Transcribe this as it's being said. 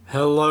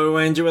Hello,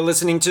 and you are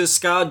listening to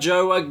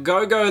ScarJo A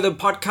Go-Go, the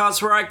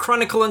podcast where I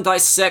chronicle and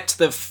dissect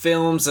the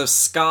films of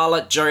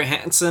Scarlett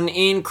Johansson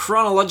in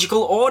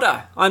chronological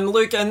order. I'm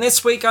Luke, and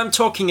this week I'm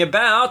talking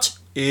about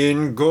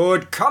In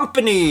Good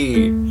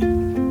Company.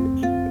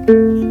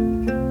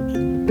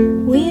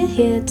 We're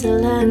here to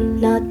learn,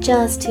 not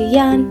just to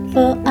yearn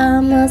for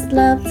our most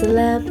loved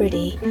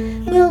celebrity.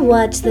 We'll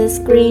watch the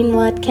screen,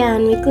 what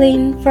can we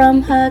glean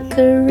from her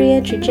career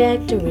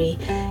trajectory?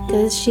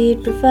 'Cause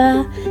she'd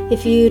prefer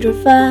if you'd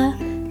refer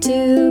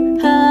to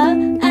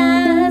her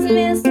as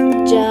Miss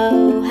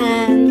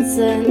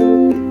Johansson.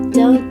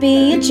 Don't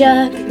be a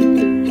jerk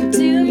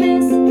to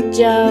Miss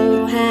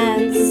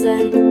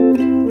Johansson.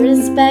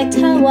 Respect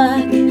her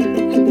work.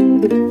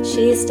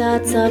 She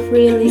starts off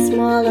really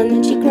small and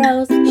then she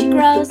grows, she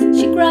grows,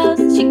 she grows,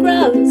 she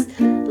grows.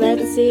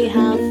 Let's see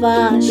how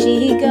far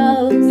she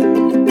goes.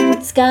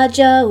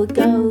 ScarJo A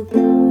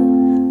Go-Go.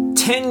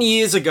 10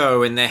 years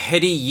ago, in the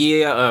heady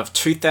year of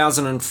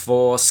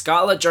 2004,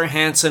 Scarlett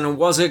Johansson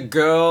was a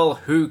girl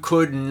who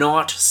could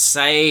not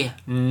say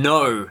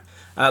no.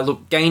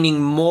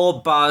 Gaining more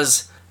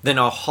buzz than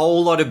a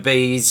whole lot of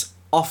bees,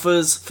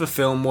 offers for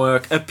film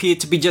work appeared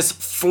to be just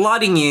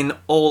flooding in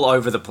all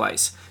over the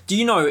place. Do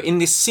you know, in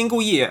this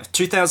single year,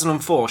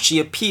 2004, she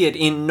appeared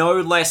in no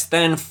less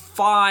than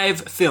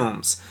 5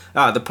 films.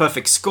 The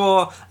Perfect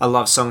Score, A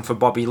Love Song for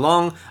Bobby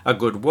Long, A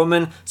Good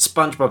Woman,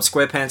 SpongeBob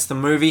SquarePants the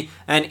movie,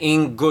 and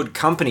In Good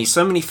Company.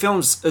 So many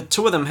films,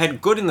 2 of them had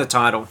good in the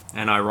title,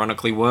 and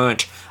ironically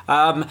weren't.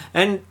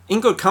 And In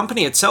Good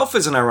Company itself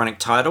is an ironic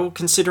title,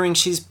 considering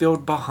she's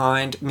billed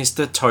behind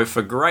Mr.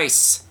 Topher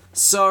Grace.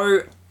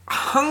 So,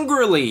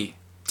 hungrily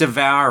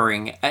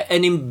devouring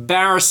an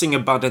embarrassing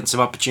abundance of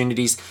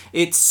opportunities,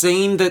 it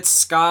seemed that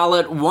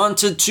Scarlett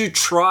wanted to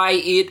try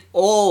it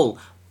all.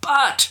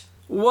 But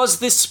was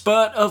this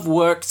spurt of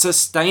work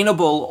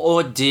sustainable,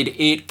 or did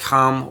it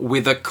come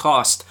with a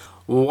cost?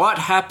 What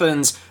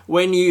happens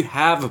when you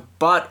have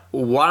but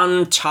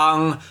one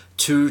tongue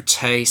to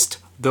taste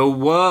the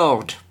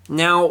world?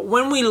 Now,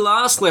 when we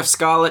last left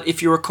Scarlett,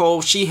 if you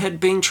recall, she had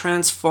been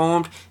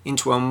transformed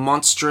into a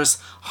monstrous,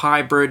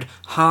 hybrid,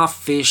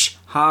 half-fish,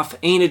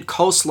 half-Enid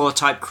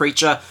coleslaw-type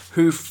creature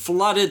who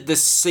flooded the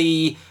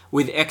sea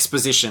with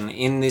exposition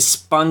in this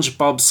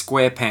SpongeBob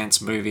SquarePants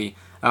movie.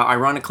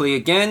 Ironically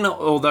again,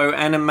 although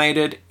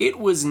animated, it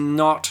was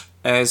not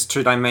as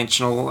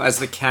two-dimensional as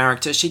the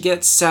character she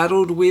gets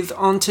saddled with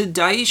on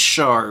today's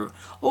show.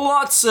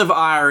 Lots of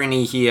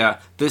irony here.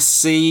 The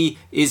sea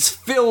is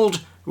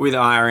filled with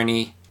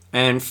irony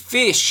and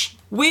fish,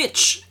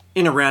 which,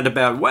 in a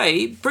roundabout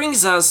way,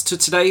 brings us to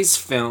today's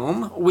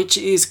film, which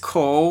is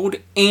called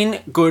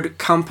In Good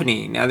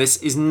Company. Now, this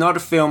is not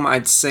a film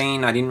I'd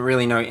seen. I didn't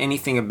really know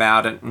anything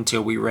about it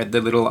until we read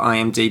the little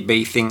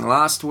IMDb thing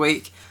last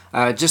week.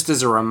 Just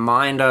as a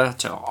reminder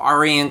to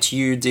orient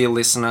you, dear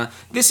listener,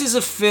 this is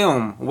a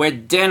film where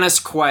Dennis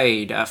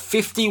Quaid, a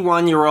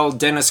 51-year-old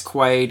Dennis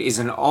Quaid, is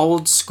an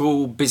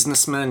old-school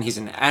businessman. He's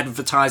an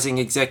advertising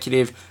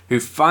executive who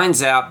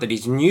finds out that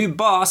his new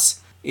boss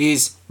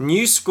is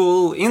new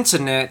school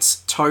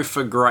internet's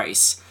Topher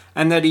Grace,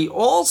 and that he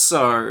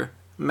also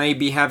may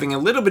be having a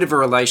little bit of a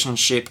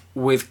relationship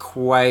with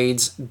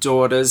Quaid's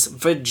daughter's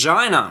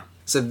vagina.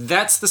 So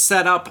that's the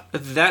setup,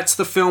 that's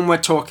the film we're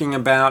talking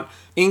about,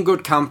 In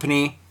Good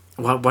Company.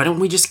 Well, why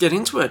don't we just get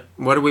into it?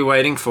 What are we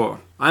waiting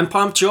for? I'm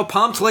pumped, you're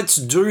pumped, let's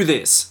do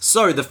this.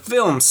 So the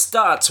film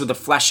starts with a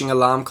flashing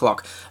alarm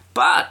clock.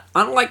 But,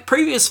 unlike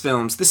previous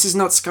films, this is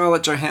not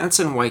Scarlett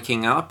Johansson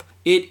waking up.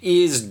 It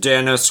is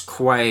Dennis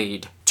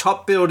Quaid.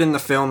 Top billed in the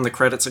film, the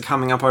credits are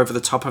coming up over the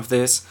top of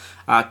this.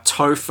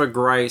 Topher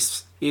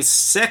Grace is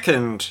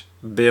second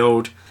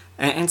billed,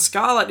 and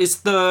Scarlett is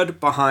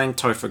third behind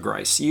Topher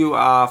Grace. You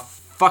are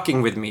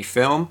fucking with me,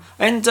 film.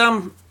 And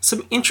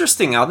some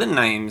interesting other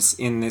names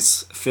in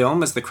this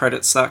film as the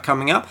credits start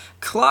coming up.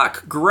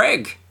 Clark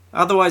Gregg,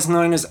 otherwise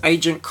known as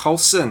Agent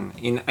Coulson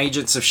in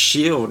Agents of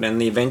S.H.I.E.L.D. and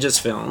the Avengers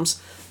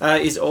films,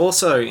 is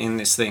also in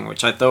this thing,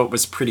 which I thought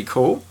was pretty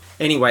cool.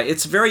 Anyway,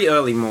 it's very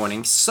early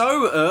morning.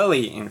 So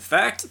early, in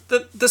fact,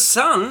 that the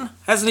sun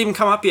hasn't even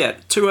come up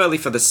yet. Too early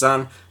for the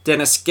sun.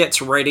 Dennis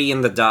gets ready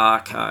in the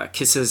dark,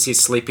 kisses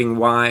his sleeping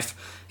wife.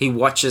 He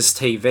watches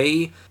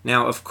TV.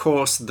 Now, of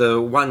course,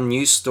 the one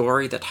news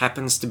story that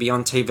happens to be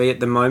on TV at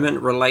the moment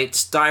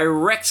relates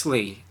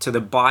directly to the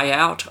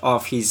buyout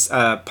of his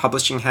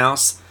publishing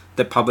house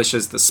that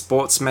publishes the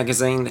sports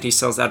magazine that he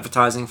sells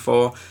advertising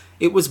for.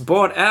 It was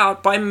bought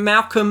out by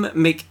Malcolm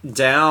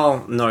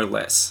McDowell, no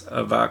less,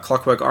 of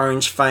Clockwork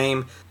Orange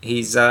fame.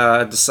 He's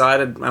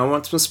decided, I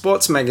want some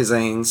sports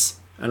magazines,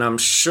 and I'm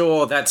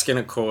sure that's going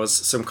to cause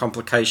some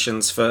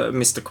complications for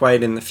Mr.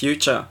 Quaid in the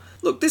future.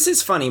 Look, this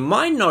is funny.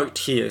 My note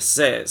here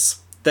says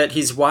that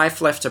his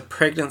wife left a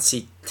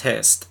pregnancy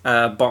test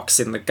box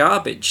in the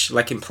garbage,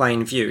 like in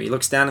plain view. He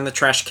looks down in the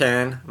trash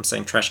can, I'm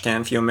saying trash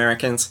can for you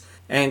Americans,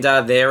 and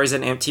there is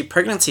an empty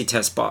pregnancy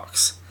test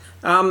box.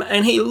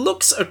 And he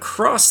looks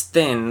across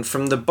then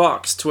from the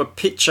box to a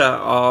picture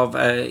of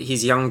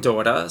his young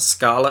daughter,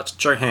 Scarlett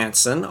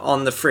Johansson,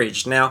 on the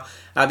fridge. Now,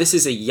 This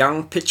is a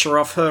young picture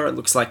of her. It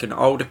looks like an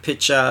older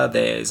picture.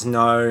 There's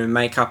no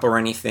makeup or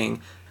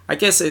anything. I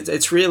guess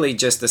it's really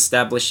just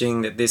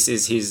establishing that this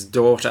is his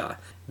daughter.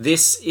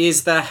 This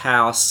is the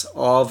house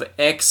of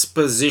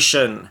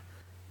exposition.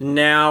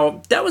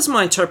 Now, that was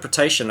my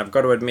interpretation. I've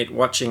got to admit,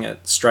 watching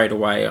it straight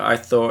away, I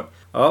thought,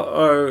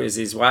 uh-oh, is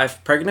his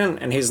wife pregnant?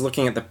 And he's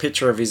looking at the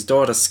picture of his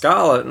daughter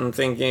Scarlett and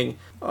thinking,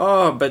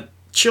 oh, but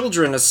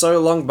children are so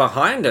long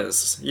behind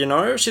us, you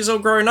know? She's all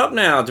grown up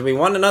now. Do we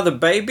want another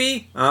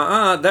baby?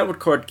 That would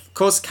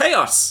cause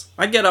chaos.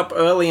 I get up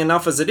early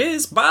enough as it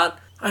is, but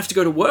I have to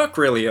go to work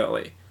really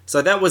early.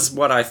 So that was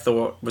what I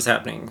thought was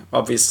happening.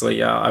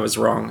 Obviously, I was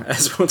wrong,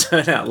 as will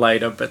turn out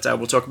later, but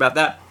we'll talk about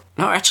that.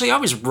 No, actually, I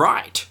was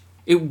right.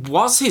 It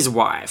was his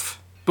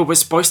wife, but we're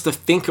supposed to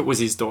think it was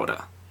his daughter.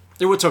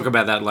 We'll talk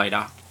about that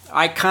later.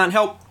 I can't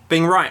help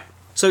being right.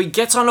 So he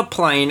gets on a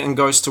plane and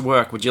goes to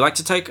work. Would you like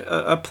to take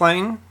a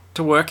plane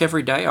to work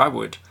every day? I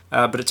would.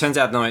 But it turns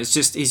out, no, it's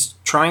just he's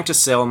trying to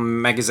sell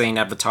magazine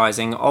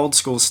advertising, old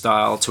school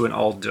style, to an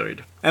old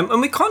dude. And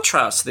we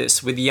contrast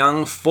this with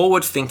young,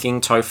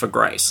 forward-thinking Topher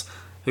Grace,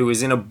 who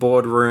is in a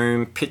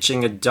boardroom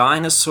pitching a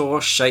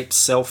dinosaur-shaped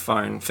cell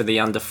phone for the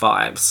under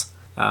fives.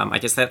 I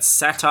guess that's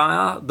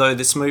satire, though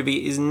this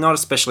movie is not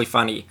especially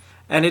funny.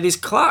 And it is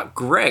Clark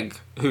Gregg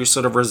who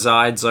sort of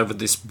resides over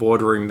this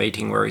boardroom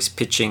meeting where he's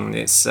pitching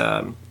this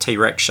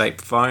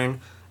T-Rex-shaped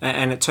phone.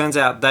 And it turns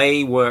out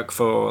they work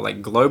for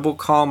like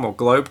Globalcom or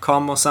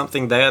Globecom or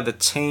something. They are the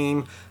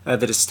team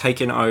that has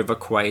taken over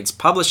Quaid's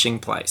publishing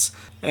place.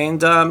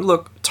 And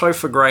look,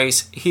 Topher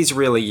Grace, he's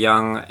really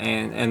young,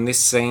 and this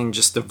scene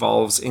just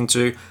evolves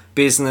into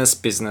business,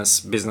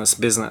 business, business,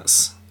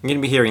 business. I'm going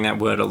to be hearing that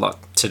word a lot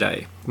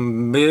today.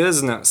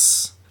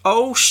 Business.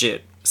 Oh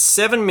shit.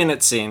 7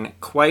 minutes in,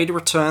 Quaid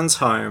returns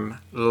home,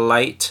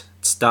 late,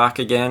 it's dark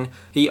again.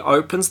 He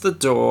opens the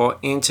door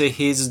into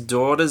his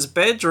daughter's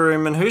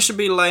bedroom, and who should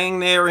be laying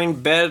there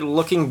in bed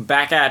looking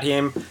back at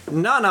him?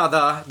 None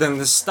other than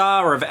the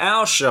star of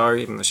our show,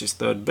 even though she's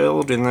third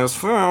billed in this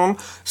film,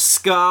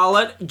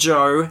 Scarlett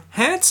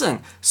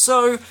Johansson.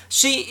 So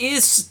she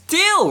is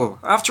still,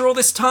 after all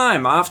this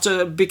time,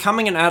 after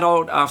becoming an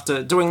adult,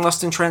 after doing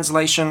Lost in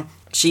Translation,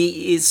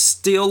 she is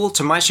still,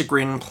 to my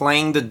chagrin,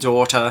 playing the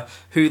daughter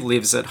who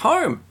lives at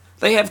home.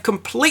 They have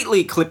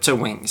completely clipped her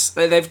wings.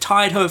 They've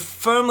tied her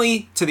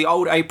firmly to the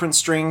old apron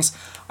strings.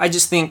 I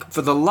just think,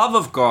 for the love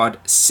of God,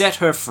 set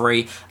her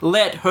free.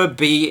 Let her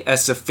be a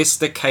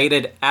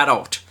sophisticated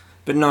adult.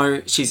 But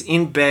no, she's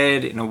in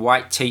bed in a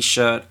white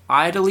t-shirt,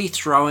 idly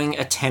throwing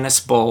a tennis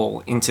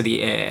ball into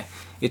the air.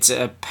 It's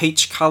a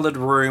peach-coloured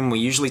room. We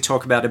usually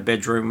talk about a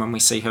bedroom when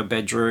we see her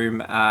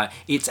bedroom.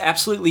 It's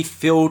absolutely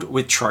filled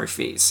with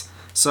trophies.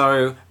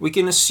 So we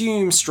can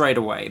assume straight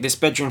away this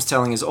bedroom's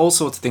telling us all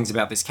sorts of things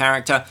about this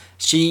character.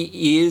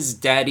 She is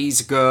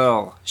daddy's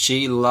girl.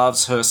 She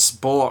loves her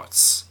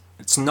sports.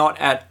 It's not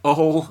at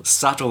all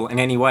subtle in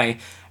any way.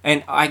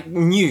 And I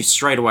knew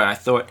straight away, I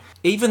thought,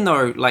 even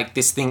though like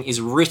this thing is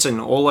written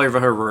all over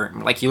her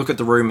room, like you look at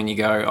the room and you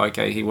go,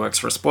 okay, he works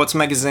for a sports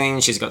magazine,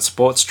 she's got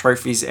sports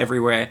trophies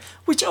everywhere,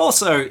 which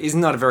also is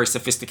not a very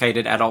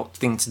sophisticated adult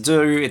thing to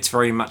do. It's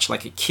very much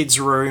like a kid's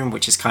room,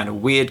 which is kind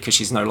of weird because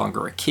she's no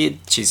longer a kid.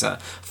 She's a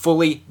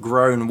fully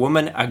grown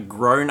woman, a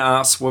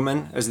grown-ass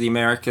woman, as the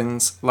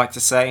Americans like to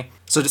say.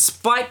 So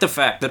despite the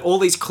fact that all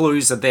these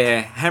clues are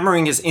there,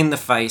 hammering us in the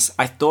face,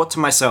 I thought to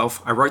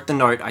myself, I wrote the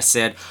note, I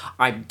said,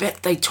 I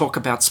bet they talk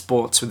about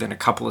sports within a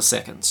couple of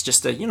seconds.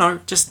 Just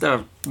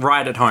a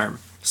ride at home.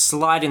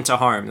 Slide into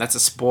home. That's a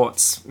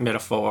sports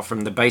metaphor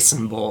from the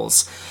Basin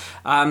Balls.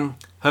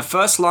 Her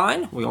first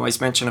line, we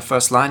always mention a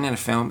first line in a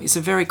film, is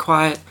a very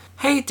quiet,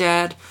 "Hey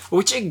Dad,"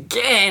 which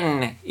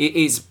again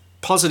is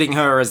positing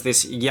her as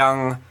this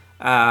young,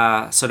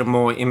 sort of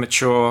more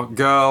immature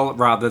girl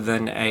rather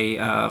than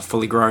a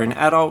fully grown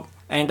adult.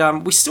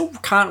 And we still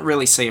can't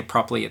really see it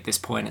properly at this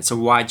point. It's a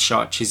wide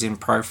shot. She's in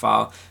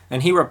profile.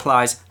 And he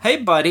replies, "Hey,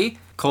 buddy."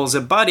 Calls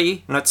her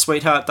buddy, not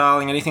sweetheart,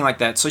 darling, anything like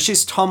that. So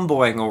she's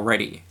tomboying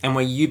already. And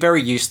we're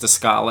very used to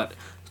Scarlett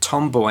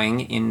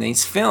tomboying in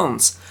these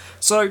films.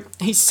 So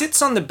he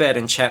sits on the bed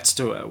and chats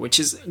to her, which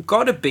has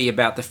got to be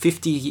about the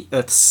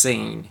 50th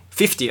scene.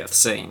 50th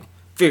scene.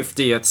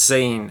 50th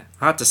scene.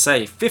 Hard to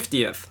say.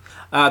 50th.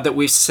 That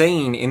we've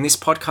seen in this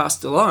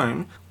podcast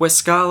alone, where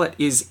Scarlett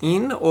is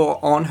in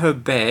or on her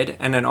bed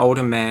and an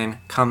older man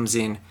comes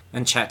in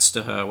and chats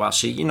to her while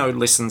she,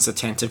 listens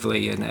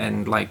attentively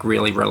and like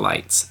really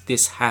relates.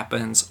 This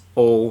happens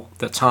all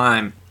the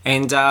time.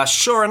 And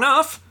sure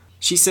enough,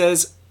 she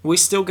says, "We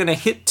still gonna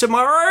hit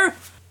tomorrow?"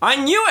 I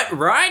knew it,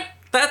 right?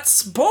 That's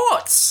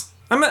sports.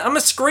 I'm a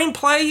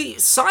screenplay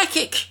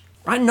psychic.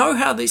 I know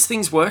how these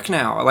things work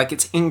now. Like,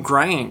 it's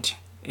ingrained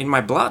in my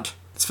blood.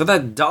 It's for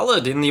that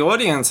dullard in the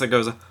audience that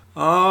goes,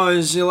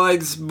 "Oh, she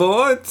likes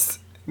sports?"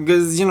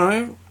 Because,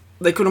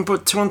 they couldn't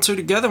put two and two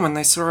together when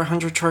they saw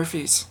 100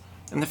 trophies.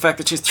 And the fact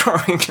that she's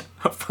throwing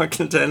a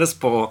fucking tennis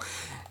ball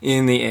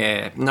in the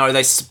air. No,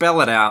 they spell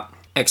it out.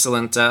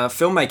 Excellent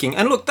filmmaking.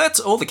 And look, that's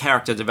all the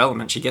character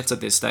development she gets at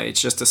this stage.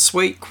 Just a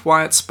sweet,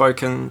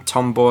 quiet-spoken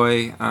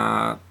tomboy,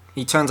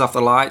 he turns off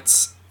the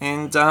lights,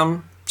 and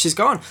she's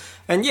gone.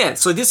 And yeah,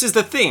 so this is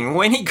the thing.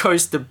 When he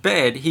goes to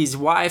bed, his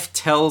wife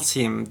tells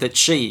him that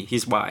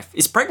his wife,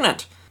 is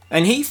pregnant.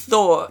 And he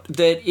thought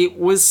that it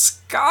was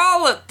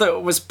Scarlett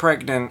that was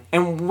pregnant.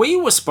 And we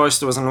were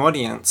supposed to, as an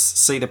audience,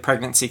 see the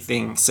pregnancy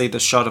thing, see the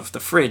shot of the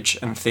fridge,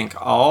 and think,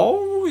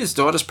 oh, his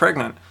daughter's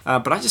pregnant.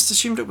 But I just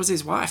assumed it was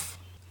his wife.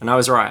 And I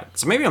was right.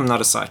 So maybe I'm not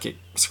a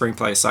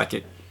screenplay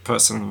psychic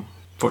person,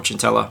 fortune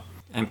teller,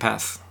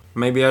 empath.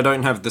 Maybe I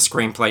don't have the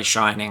screenplay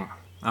shining,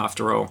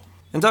 after all.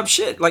 And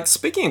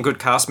speaking of good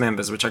cast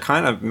members, which I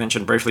kind of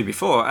mentioned briefly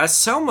before,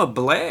 Selma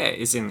Blair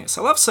is in this.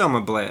 I love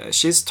Selma Blair.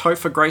 She's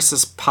Topher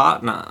Grace's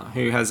partner,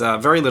 who has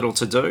very little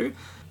to do.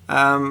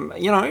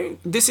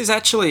 This is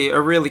actually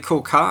a really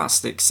cool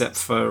cast, except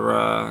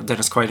for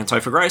Dennis Quaid and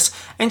Topher Grace.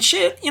 And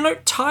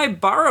Ty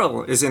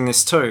Burrell is in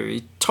this too.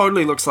 He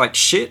totally looks like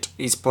shit.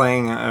 He's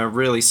playing a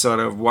really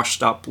sort of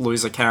washed-up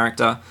loser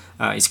character.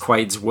 He's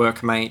Quaid's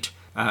workmate.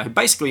 Who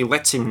basically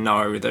lets him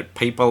know that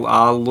people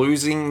are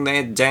losing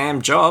their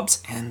damn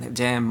jobs and their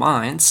damn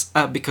minds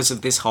because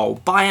of this whole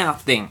buyout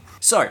thing.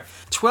 So,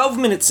 12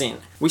 minutes in,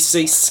 we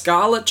see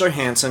Scarlett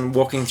Johansson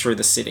walking through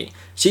the city.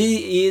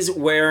 She is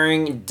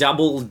wearing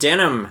double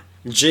denim.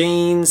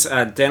 Jeans,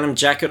 a denim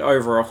jacket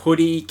over a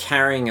hoodie,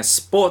 carrying a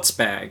sports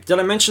bag. Did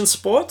I mention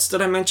sports?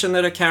 Did I mention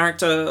that a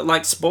character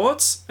likes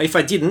sports? If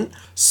I didn't,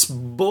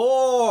 sports!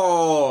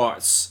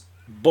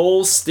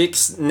 Balls,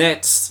 sticks,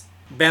 nets,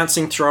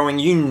 bouncing, throwing,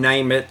 you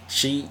name it,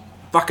 she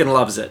fucking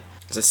loves it.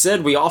 As I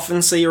said, we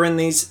often see her in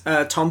these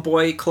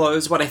tomboy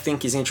clothes. What I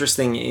think is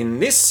interesting in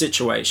this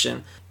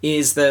situation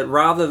is that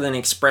rather than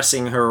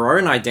expressing her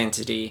own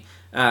identity,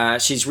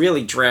 she's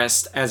really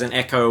dressed as an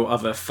echo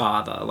of her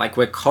father. Like,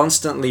 we're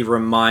constantly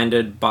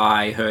reminded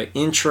by her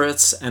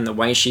interests and the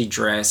way she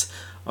dresses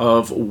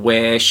of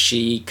where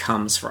she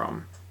comes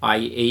from,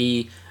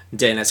 i.e.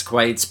 Dennis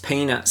Quaid's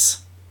penis.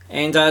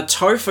 And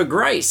Topher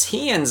Grace,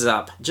 he ends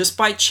up, just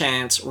by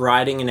chance,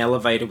 riding an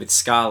elevator with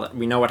Scarlett.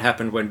 We know what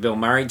happened when Bill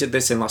Murray did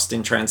this in Lost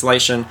in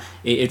Translation.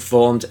 It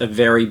formed a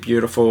very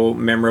beautiful,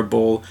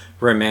 memorable,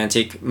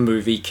 romantic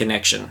movie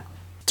connection.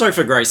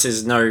 Topher Grace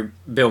is no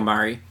Bill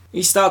Murray.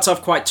 He starts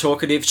off quite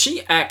talkative.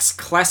 She acts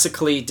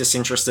classically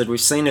disinterested.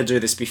 We've seen her do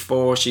this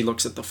before. She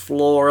looks at the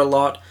floor a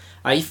lot.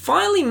 He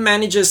finally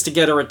manages to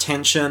get her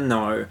attention,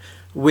 though,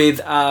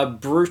 with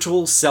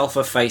brutal,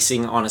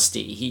 self-effacing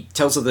honesty. He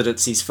tells her that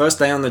it's his first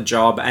day on the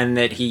job and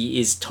that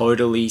he is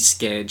totally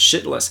scared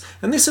shitless.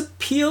 And this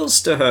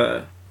appeals to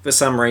her for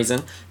some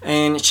reason,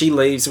 and she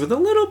leaves with a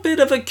little bit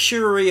of a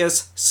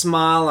curious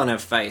smile on her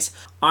face.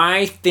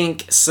 I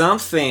think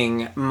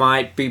something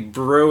might be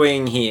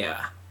brewing here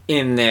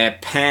in their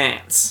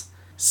pants.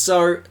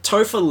 So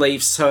Topher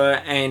leaves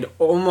her and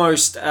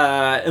almost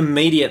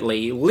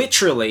immediately,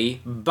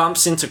 literally,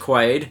 bumps into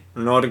Quaid.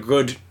 Not a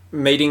good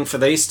meeting for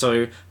these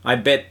two. I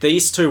bet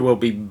these two will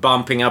be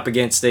bumping up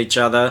against each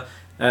other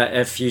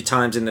a few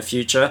times in the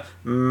future.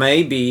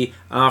 Maybe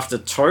after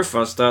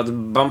Topher starts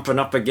bumping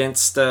up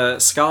against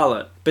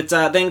Scarlett. But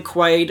then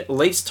Quaid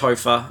leaves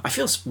Topher. I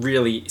feel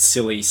really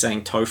silly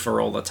saying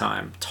Topher all the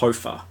time.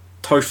 Topher.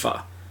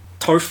 Topher.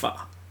 Topher.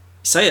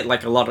 You say it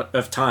like a lot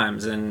of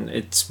times, and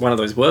it's one of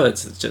those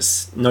words that's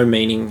just no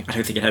meaning. I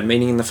don't think it had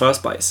meaning in the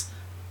first place.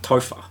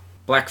 Topher.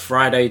 Black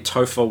Friday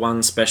Topher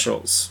 1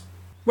 specials.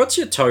 What's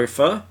your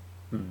Topher?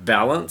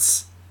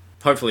 Balance?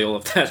 Hopefully all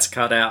of that's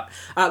cut out.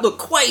 Look,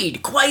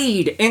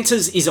 Quaid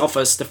enters his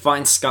office to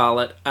find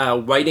Scarlett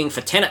waiting for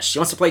tennis. She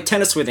wants to play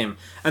tennis with him.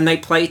 And they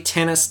play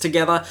tennis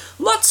together.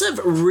 Lots of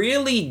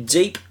really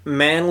deep,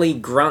 manly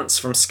grunts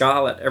from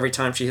Scarlett every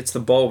time she hits the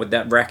ball with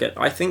that racket.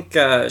 I think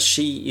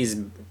she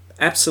is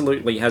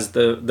absolutely has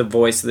the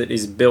voice that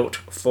is built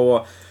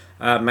for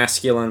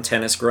masculine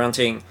tennis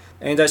grunting.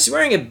 And she's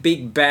wearing a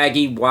big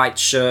baggy white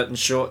shirt and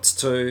shorts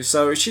too,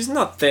 so she's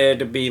not there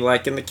to be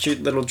like in the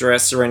cute little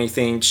dress or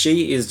anything.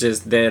 She is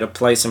just there to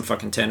play some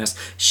fucking tennis.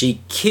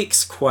 She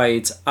kicks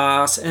Quaid's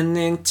ass and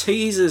then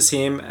teases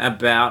him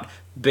about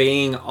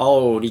being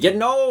old. You're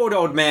getting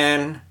old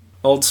man.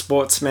 Old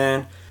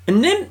sportsman.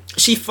 And then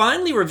she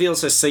finally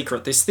reveals her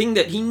secret, this thing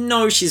that he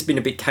knows she's been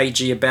a bit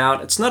cagey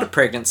about. It's not a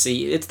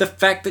pregnancy, it's the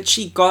fact that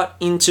she got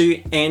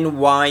into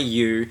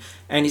NYU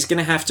and is going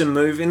to have to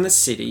move in the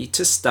city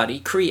to study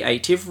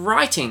creative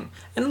writing.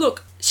 And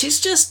look, she's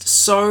just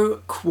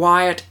so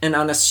quiet and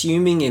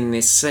unassuming in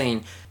this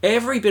scene.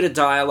 Every bit of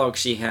dialogue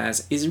she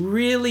has is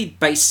really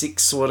basic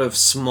sort of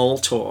small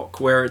talk,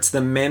 where it's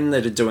the men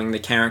that are doing the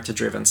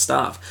character-driven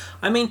stuff.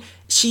 I mean,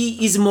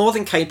 she is more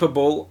than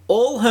capable.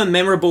 All her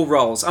memorable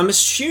roles, I'm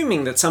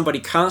assuming that somebody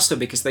cast her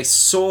because they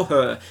saw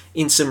her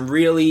in some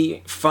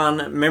really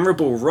fun,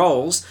 memorable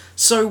roles,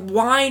 so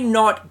why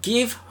not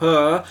give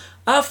her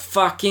a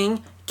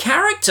fucking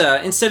character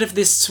instead of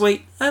this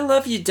sweet, I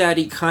love you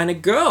daddy kind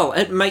of girl?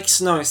 It makes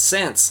no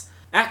sense.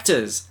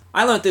 Actors.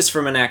 I learnt this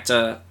from an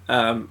actor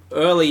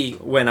early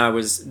when I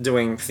was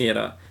doing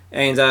theatre,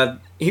 and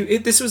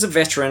this was a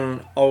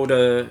veteran,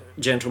 older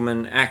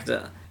gentleman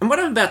actor. And what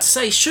I'm about to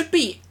say should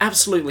be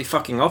absolutely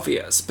fucking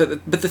obvious,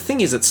 but the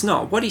thing is it's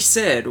not. What he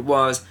said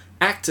was,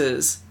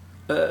 actors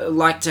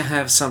like to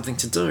have something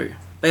to do.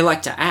 They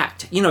like to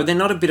act. You know, they're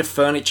not a bit of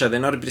furniture, they're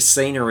not a bit of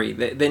scenery,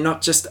 they're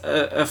not just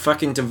a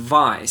fucking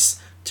device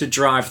to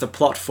drive the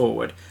plot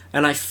forward.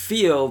 And I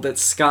feel that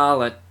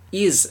Scarlett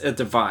is a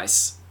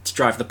device to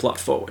drive the plot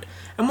forward.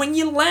 And when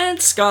you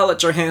land Scarlett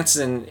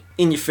Johansson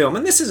in your film,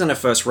 and this isn't her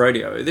first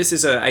rodeo, this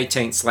is her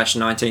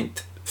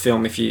 18th/19th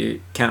film if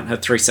you count her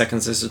 3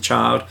 Seconds as a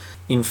Child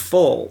in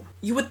Fall,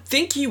 you would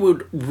think you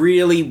would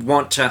really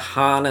want to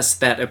harness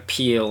that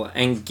appeal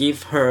and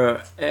give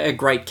her a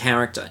great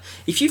character.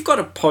 If you've got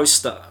a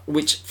poster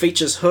which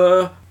features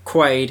her,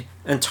 Quaid,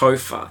 and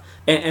Topher,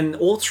 and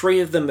all three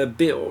of them are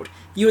billed,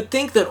 you would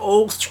think that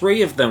all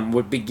three of them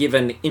would be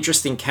given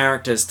interesting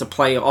characters to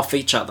play off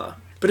each other.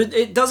 But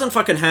it doesn't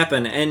fucking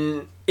happen,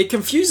 and it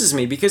confuses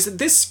me because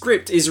this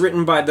script is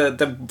written by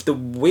the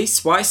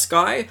Weiss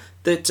guy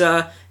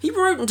that he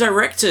wrote and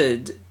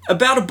directed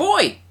About a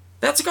Boy.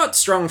 That's got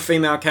strong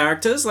female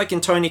characters, like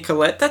in Toni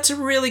Collette. That's a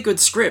really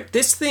good script.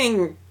 This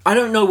thing, I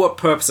don't know what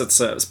purpose it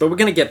serves, but we're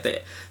going to get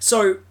there.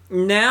 So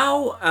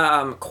now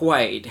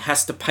Quaid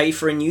has to pay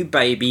for a new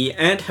baby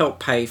and help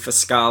pay for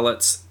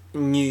Scarlett's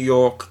New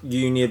York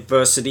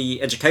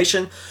University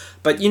education.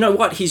 But you know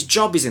what? His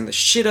job is in the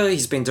shitter.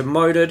 He's been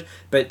demoted,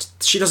 but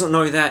she doesn't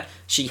know that.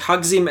 She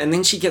hugs him, and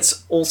then she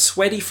gets all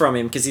sweaty from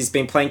him because he's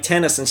been playing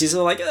tennis, and she's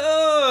all like,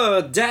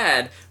 "Oh,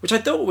 Dad," which I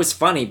thought was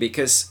funny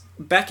because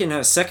back in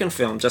her second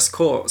film, Just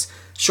Cause,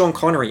 Sean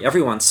Connery,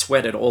 everyone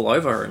sweated all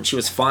over her, and she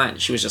was fine.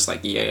 She was just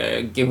like,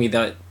 "Yeah, give me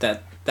that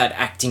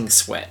acting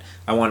sweat.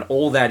 I want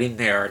all that in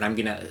there, and I'm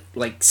gonna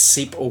like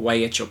seep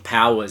away at your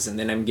powers, and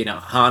then I'm gonna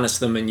harness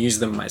them and use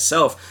them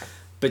myself."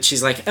 But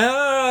she's like,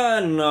 "Oh,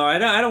 no, I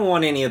don't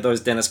want any of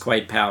those Dennis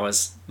Quaid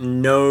powers.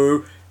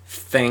 No,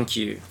 thank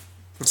you."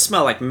 You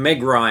smell like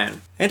Meg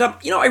Ryan. And,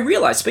 I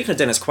realised, speaking of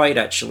Dennis Quaid,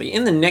 actually,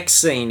 in the next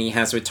scene he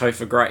has with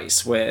Topher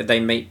Grace, where they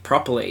meet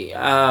properly,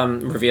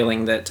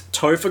 revealing that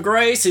Topher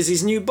Grace is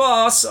his new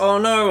boss. Oh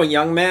no, a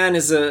young man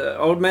is an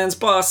old man's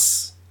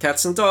boss.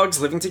 Cats and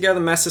dogs living together,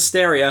 mass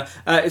hysteria.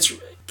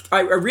 I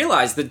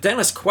realised that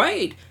Dennis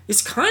Quaid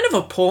is kind of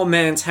a poor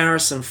man's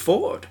Harrison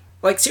Ford.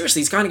 Like, seriously,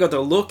 he's kind of got the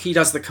look, he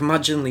does the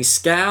curmudgeonly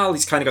scowl,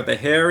 he's kind of got the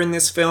hair in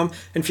this film,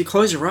 and if you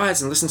close your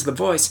eyes and listen to the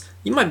voice,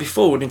 you might be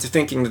fooled into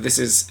thinking that this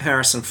is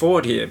Harrison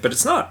Ford here, but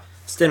it's not.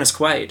 It's Dennis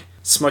Quaid.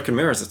 Smoke and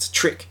mirrors, it's a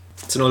trick.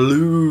 It's an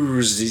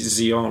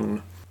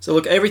illusion. So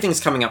look,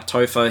 everything's coming up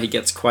Topher. He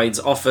gets Quaid's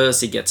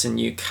office, he gets a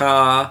new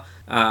car,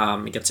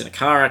 he gets in a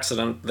car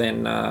accident,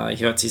 then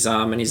he hurts his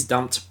arm and he's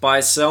dumped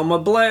by Selma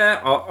Blair.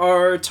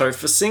 Uh-oh,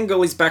 Topher's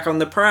single, he's back on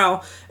the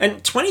prowl.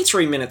 And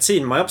 23 minutes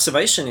in, my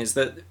observation is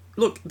that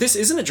look, this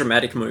isn't a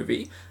dramatic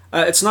movie.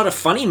 It's not a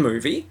funny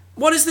movie.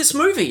 What is this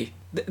movie?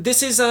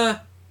 This is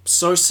a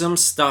so some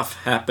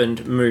stuff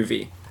happened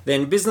movie.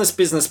 Then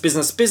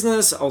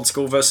business, old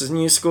school versus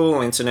new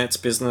school, internet's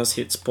business,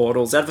 hits,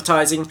 portals,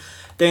 advertising.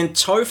 Then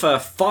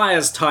Topher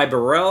fires Ty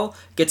Burrell,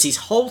 gets his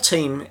whole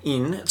team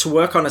in to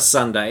work on a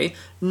Sunday.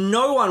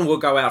 No one will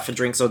go out for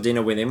drinks or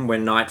dinner with him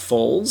when night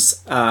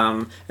falls.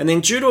 And then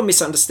due to a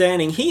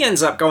misunderstanding, he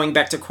ends up going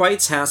back to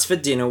Quaid's house for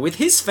dinner with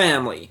his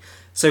family.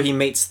 So he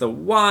meets the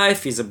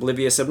wife, he's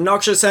oblivious,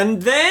 obnoxious,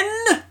 and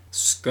then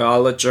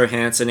Scarlett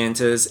Johansson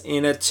enters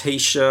in a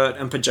t-shirt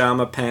and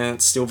pajama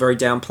pants, still very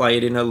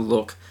downplayed in her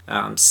look,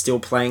 still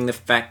playing the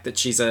fact that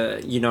she's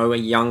a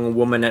young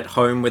woman at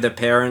home with her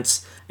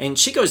parents, and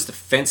she goes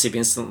defensive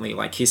instantly,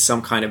 like he's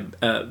some kind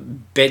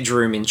of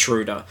bedroom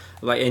intruder,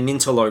 like an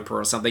interloper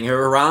or something.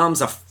 Her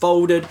arms are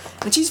folded,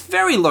 and she's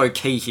very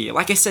low-key here.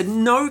 Like I said,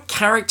 no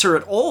character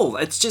at all.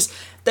 It's just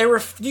they're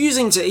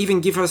refusing to even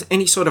give her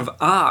any sort of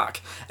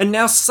arc. And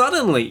now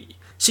suddenly,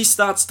 she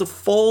starts to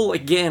fall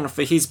again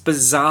for his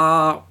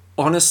bizarre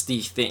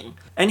honesty thing.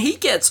 And he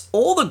gets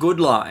all the good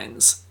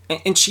lines,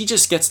 and she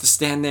just gets to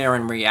stand there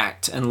and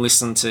react and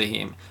listen to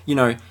him.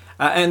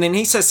 And then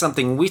he says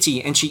something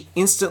witty, and she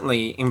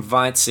instantly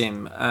invites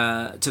him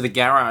to the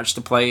garage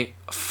to play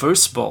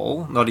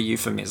foosball, not a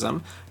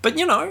euphemism. But,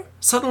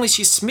 suddenly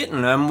she's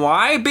smitten. And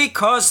why?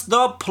 Because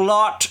the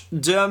plot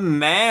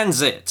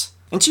demands it.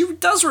 And she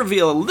does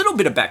reveal a little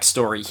bit of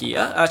backstory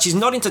here. She's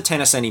not into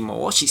tennis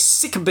anymore. She's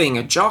sick of being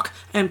a jock,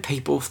 and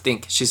people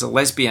think she's a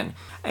lesbian.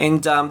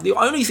 And the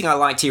only thing I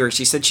liked here is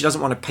she said she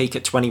doesn't want to peak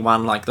at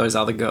 21 like those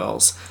other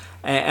girls.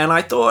 And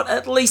I thought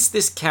at least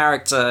this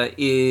character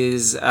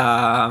is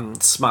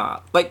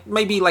smart.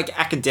 Maybe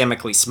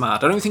academically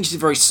smart. I don't think she's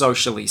very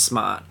socially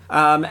smart.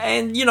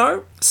 And,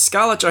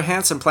 Scarlett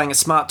Johansson playing a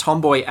smart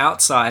tomboy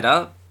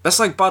outsider, that's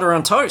like butter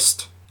on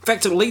toast. In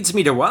fact, it leads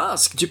me to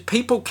ask, do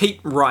people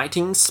keep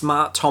writing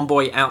smart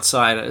tomboy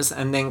outsiders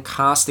and then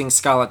casting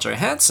Scarlett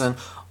Johansson,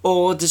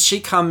 or does she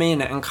come in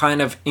and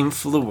kind of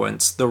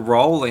influence the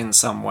role in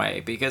some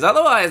way? Because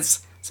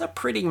otherwise, it's a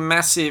pretty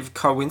massive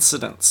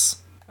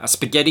coincidence.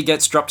 Spaghetti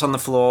gets dropped on the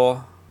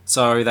floor,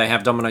 so they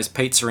have Domino's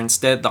Pizza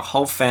instead. The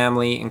whole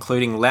family,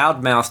 including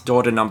loudmouth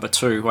daughter number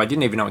 2, who I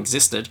didn't even know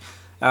existed,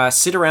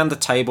 sit around the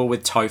table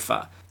with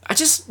Topher. I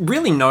just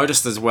really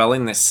noticed as well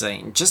in this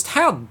scene just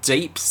how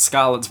deep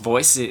Scarlett's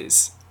voice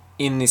is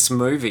in this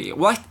movie.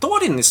 Well, I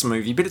thought in this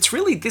movie, but it's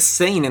really this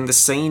scene and the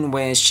scene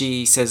where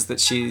she says that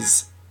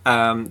she's,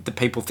 the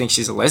people think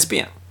she's a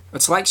lesbian.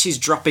 It's like she's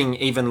dropping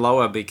even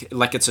lower,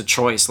 like it's a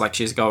choice, like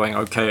she's going,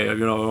 okay,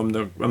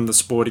 I'm the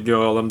sporty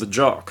girl, I'm the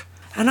jock.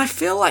 And I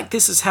feel like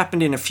this has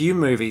happened in a few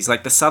movies,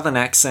 like the Southern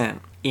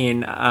accent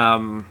in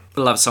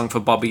Love Song for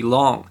Bobby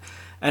Long,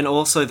 and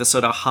also the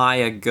sort of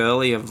higher,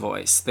 girlier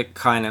voice that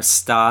kind of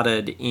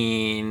started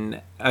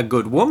in A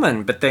Good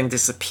Woman, but then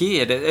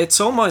disappeared. It's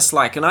almost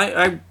like, and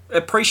I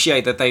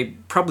appreciate that they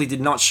probably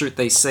did not shoot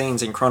these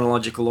scenes in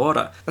chronological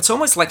order. It's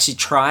almost like she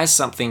tries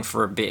something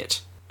for a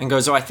bit and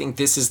goes, oh, I think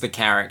this is the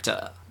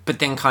character, but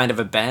then kind of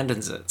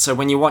abandons it. So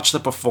when you watch the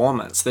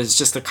performance, there's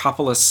just a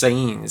couple of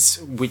scenes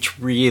which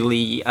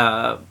really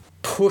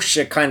push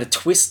a kind of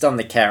twist on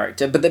the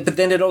character, but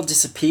then it all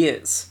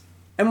disappears.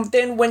 And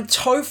then when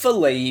Topher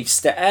leaves,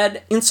 to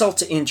add insult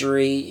to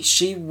injury,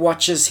 she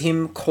watches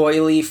him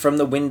coyly from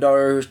the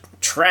window,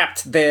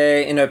 trapped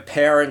there in her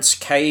parents'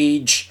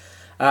 cage.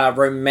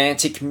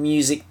 Romantic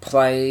music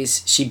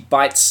plays. She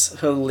bites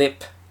her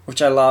lip,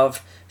 which I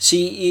love.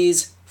 She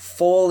is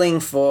falling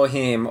for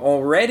him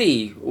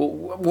already.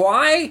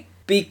 Why?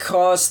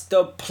 Because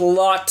the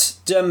plot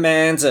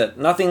demands it.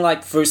 Nothing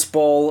like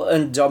foosball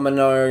and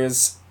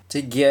dominoes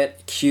to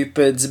get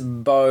Cupid's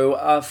bow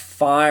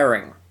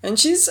a-firing. And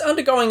she's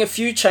undergoing a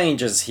few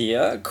changes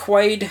here.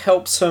 Quaid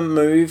helps her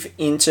move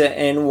into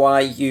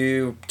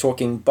NYU,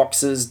 talking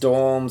boxes,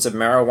 dorms, a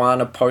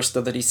marijuana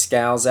poster that he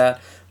scowls at,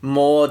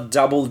 more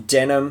double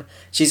denim.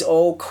 She's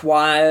all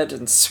quiet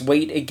and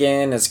sweet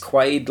again as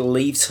Quaid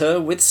leaves her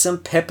with some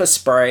pepper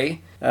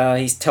spray.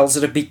 He tells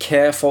her to be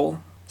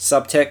careful.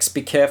 Subtext,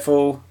 be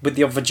careful with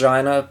your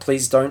vagina.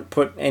 Please don't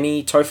put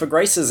any Topher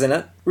Graces in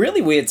it.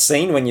 Really weird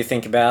scene when you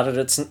think about it.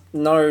 It's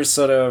no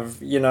sort of,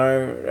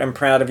 I'm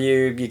proud of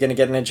you. You're going to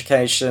get an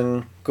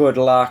education. Good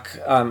luck.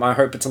 I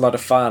hope it's a lot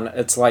of fun.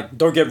 It's like,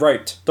 don't get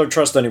raped. Don't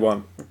trust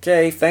anyone.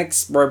 Okay,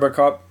 thanks,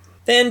 Robocop.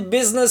 Then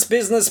business.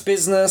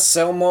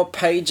 Sell more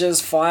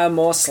pages. Fire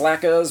more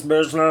slackers.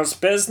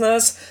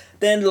 Business.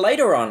 Then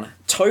later on,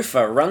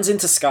 Topher runs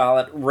into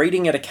Scarlett,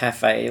 reading at a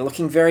cafe,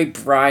 looking very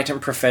bright and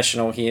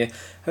professional here.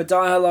 Her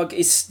dialogue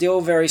is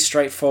still very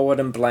straightforward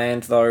and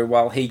bland, though,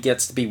 while he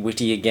gets to be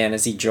witty again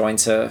as he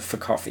joins her for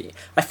coffee.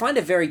 I find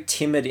her very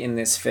timid in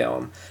this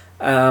film.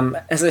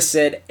 As I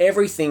said,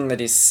 everything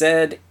that is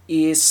said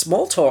is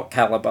small talk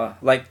caliber,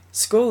 like,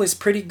 school is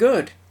pretty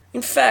good.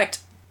 In fact,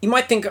 you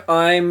might think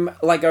I'm,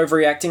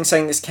 overreacting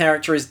saying this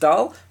character is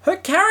dull. Her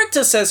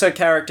character says her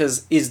character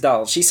is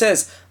dull. She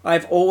says,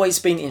 I've always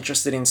been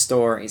interested in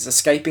stories,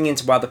 escaping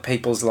into other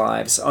people's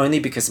lives, only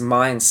because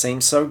mine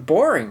seems so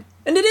boring.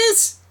 And it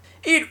is!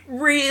 It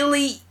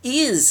really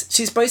is!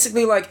 She's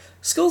basically like,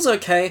 school's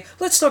okay,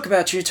 let's talk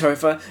about you,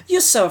 Topher.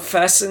 You're so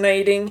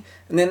fascinating.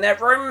 And then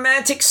that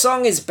romantic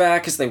song is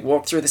back as they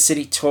walk through the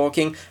city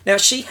talking. Now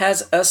she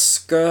has a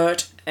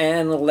skirt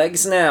and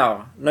legs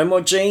now. No more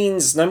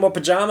jeans, no more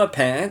pajama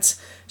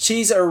pants.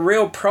 She's a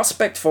real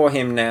prospect for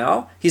him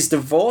now. His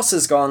divorce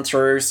has gone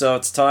through, so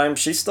it's time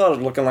she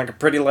started looking like a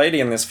pretty lady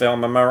in this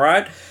film, am I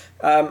right?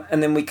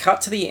 And then we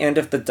cut to the end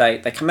of the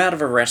date. They come out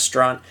of a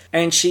restaurant,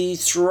 and she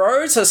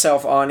throws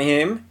herself on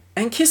him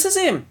and kisses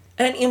him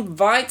and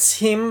invites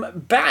him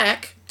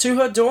back to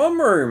her dorm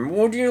room.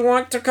 Would you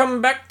like to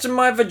come back to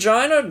my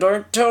vagina?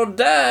 Don't tell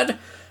Dad.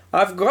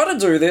 I've got to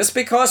do this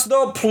because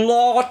the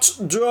plot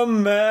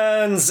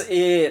demands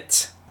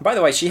it. By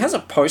the way, she has a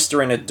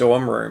poster in her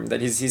dorm room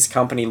that is his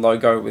company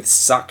logo with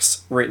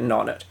sucks written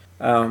on it.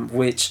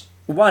 Which,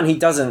 he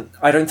doesn't,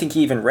 I don't think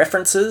he even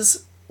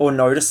references or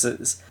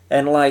notices.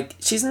 And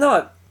she's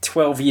not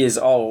 12 years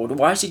old.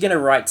 Why is she going to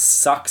write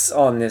sucks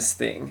on this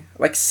thing?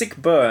 Sick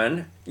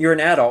burn, you're an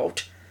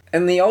adult.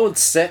 And the old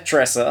set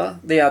dresser,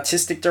 the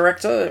artistic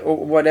director,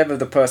 or whatever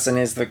the person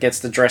is that gets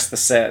to dress the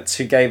sets,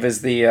 who gave us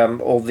the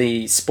all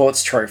the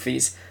sports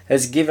trophies,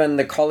 has given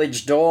the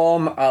college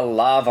dorm a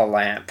lava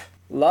lamp.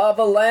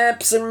 Lava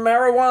lamps and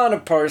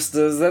marijuana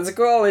posters, that's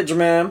college,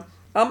 man.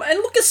 And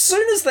look, as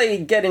soon as they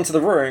get into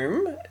the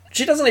room,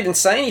 she doesn't even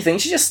say anything,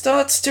 she just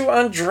starts to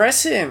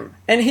undress him.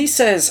 And he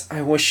says,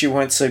 I wish you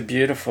weren't so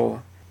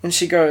beautiful. And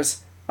she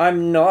goes,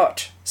 I'm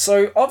not.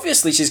 So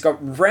obviously she's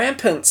got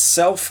rampant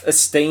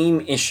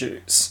self-esteem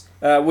issues,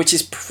 which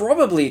is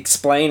probably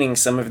explaining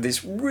some of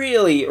this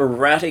really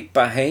erratic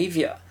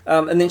behaviour.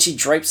 And then she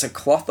drapes a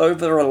cloth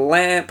over a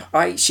lamp.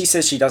 She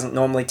says she doesn't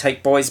normally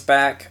take boys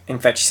back. In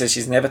fact, she says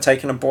she's never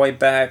taken a boy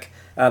back.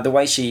 The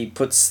way she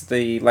puts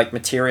the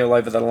material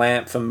over the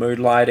lamp for mood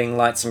lighting,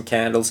 lights some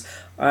candles,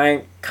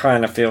 I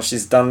kind of feel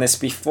she's done this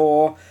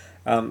before.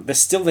 There's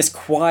still this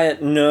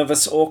quiet,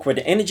 nervous, awkward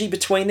energy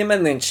between them,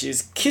 and then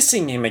she's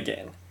kissing him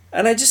again.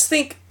 And I just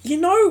think,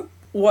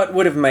 what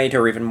would have made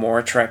her even more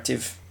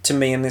attractive to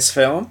me in this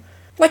film?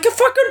 A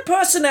fucking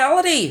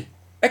personality!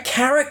 A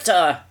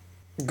character!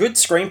 Good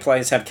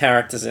screenplays have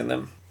characters in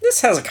them.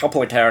 This has a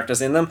couple of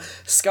characters in them.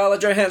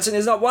 Scarlett Johansson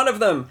is not one of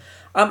them.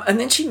 And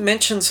then she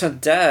mentions her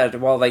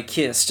dad while they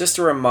kiss, just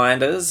to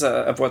remind us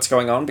of what's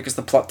going on, because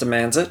the plot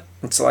demands it.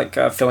 It's like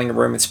filling a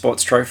room with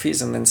sports trophies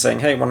and then saying,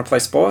 hey, want to play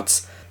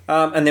sports?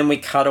 And then we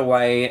cut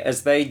away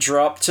as they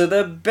drop to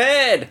the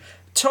bed.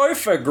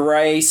 Topher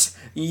Grace,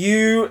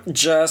 you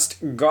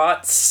just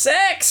got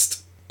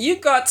sexed. You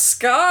got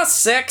Scar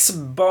Sex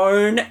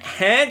Bone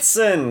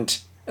Hansened.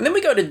 And then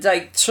we go to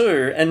date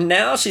 2, and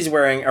now she's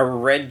wearing a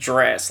red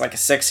dress, like a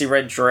sexy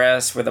red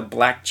dress with a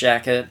black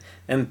jacket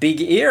and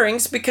big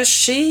earrings because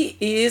she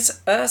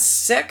is a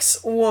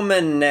sex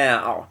woman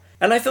now.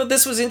 And I thought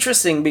this was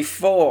interesting.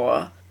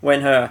 Before,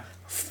 when her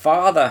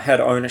father had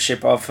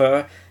ownership of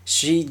her,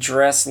 she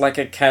dressed like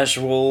a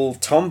casual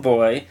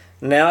tomboy.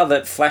 Now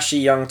that flashy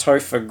young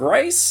Topher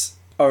Grace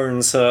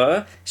owns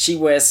her, she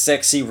wears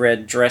sexy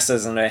red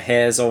dresses and her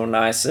hair's all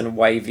nice and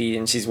wavy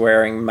and she's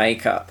wearing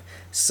makeup.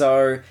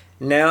 So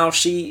now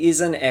she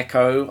is an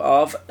echo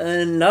of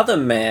another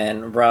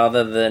man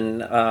rather than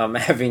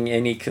having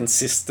any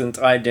consistent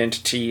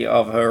identity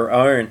of her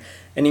own.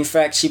 And in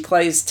fact, she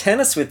plays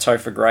tennis with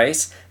Topher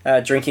Grace,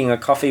 drinking a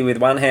coffee with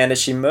one hand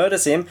as she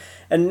murders him.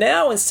 And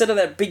now, instead of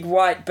that big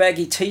white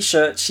baggy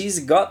t-shirt, she's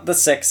got the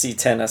sexy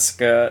tennis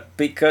skirt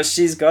because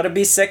she's got to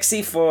be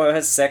sexy for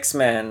her sex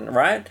man,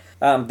 right?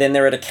 Then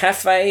they're at a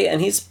cafe and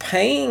he's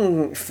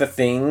paying for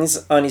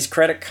things on his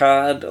credit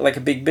card like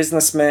a big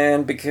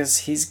businessman because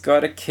he's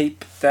got to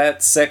keep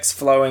that sex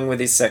flowing with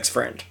his sex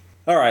friend.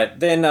 Alright,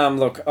 then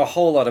look, a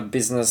whole lot of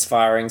business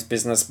firings,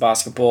 business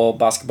basketball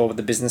with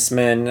the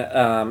businessmen.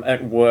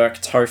 At work,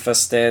 Topher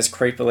stares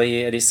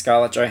creepily at his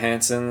Scarlett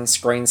Johansson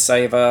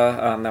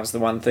screensaver. That was the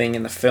one thing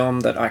in the film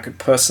that I could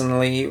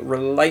personally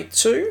relate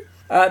to.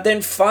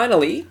 Then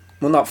finally,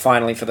 well, not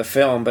finally for the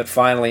film, but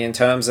finally in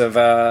terms of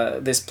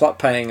this plot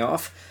paying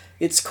off,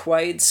 it's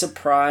Quaid's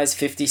surprise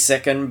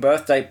 52nd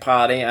birthday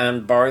party,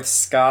 and both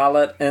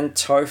Scarlett and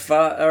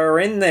Topher are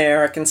in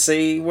there. I can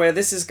see where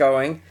this is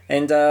going.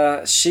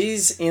 And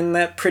she's in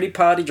that pretty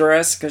party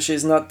dress because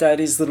she's not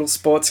Daddy's little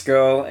sports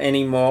girl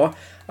anymore.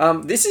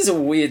 This is a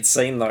weird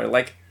scene, though.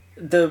 Like,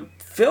 the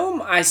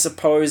film, I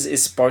suppose,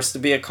 is supposed to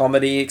be a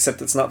comedy,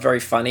 except it's not very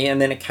funny,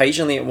 and then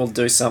occasionally it will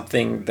do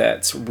something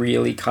that's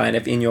really kind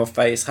of in your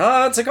face.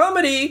 It's a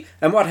comedy!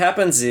 And what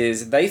happens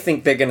is, they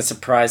think they're going to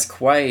surprise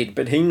Quaid,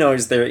 but he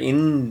knows they're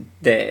in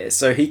there,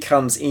 so he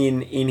comes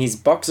in his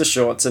boxer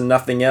shorts and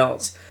nothing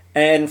else,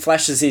 and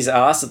flashes his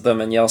ass at them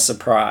and yells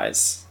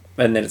surprise.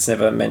 And then it's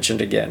never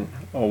mentioned again.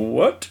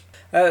 What?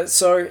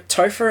 So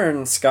Topher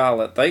and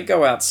Scarlett, they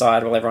go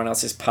outside while everyone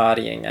else is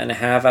partying and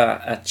have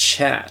a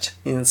chat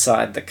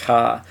inside the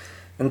car.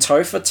 And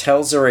Topher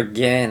tells her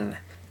again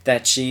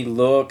that she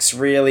looks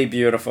really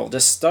beautiful,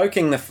 just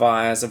stoking the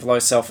fires of low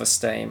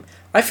self-esteem.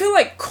 I feel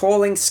like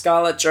calling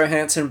Scarlett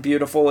Johansson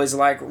beautiful is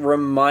like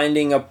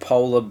reminding a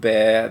polar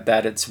bear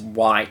that it's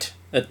white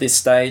at this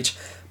stage.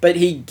 But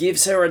he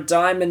gives her a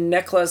diamond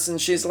necklace and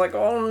she's like,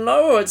 oh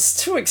no,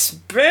 it's too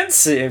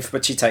expensive.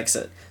 But she takes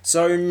it.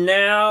 So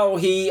now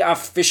he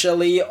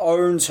officially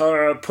owns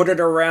her. Put it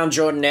around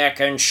your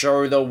neck and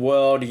show the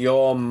world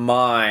you're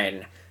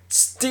mine.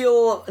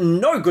 Still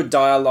no good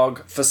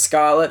dialogue for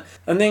Scarlett.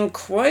 And then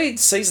Quaid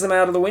sees them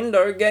out of the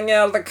window, getting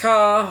out of the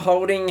car,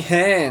 holding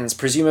hands.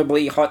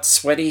 Presumably hot,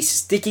 sweaty,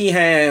 sticky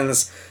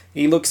hands.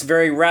 He looks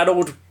very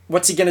rattled.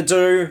 What's he gonna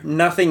do?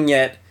 Nothing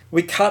yet.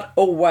 We cut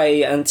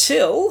away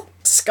until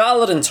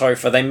Scarlett and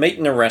Topher, they meet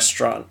in a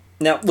restaurant.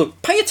 Now,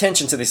 look, pay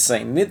attention to this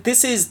scene.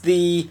 This is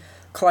the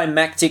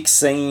climactic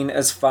scene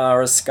as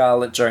far as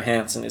Scarlett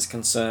Johansson is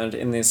concerned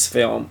in this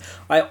film.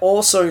 I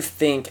also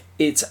think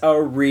it's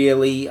a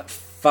really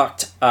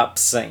fucked up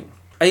scene.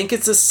 I think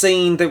it's a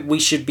scene that we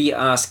should be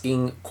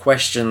asking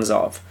questions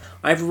of.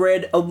 I've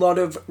read a lot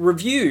of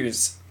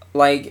reviews,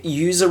 like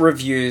user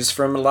reviews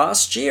from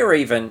last year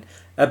even,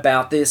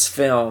 about this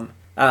film.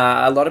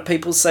 A lot of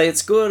people say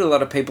it's good, a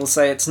lot of people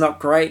say it's not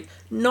great.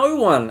 No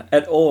one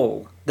at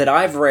all that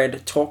I've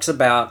read talks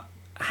about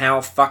how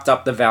fucked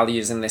up the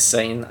values in this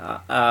scene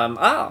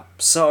are.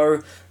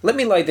 So let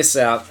me lay this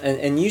out,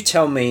 and you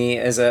tell me,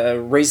 as a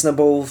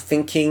reasonable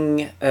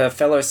thinking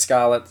fellow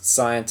Scarlett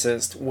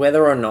scientist,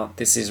 whether or not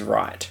this is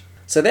right.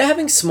 So they're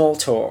having small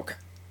talk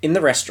in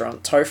the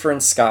restaurant, Topher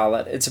and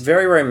Scarlett. It's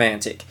very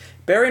romantic.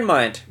 Bear in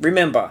mind,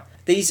 remember,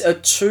 these are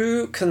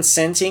two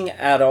consenting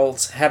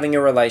adults having a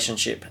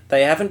relationship.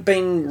 They haven't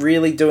been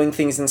really doing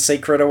things in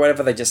secret or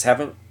whatever, they just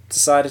haven't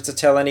decided to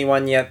tell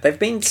anyone yet. They've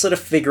been sort of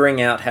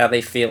figuring out how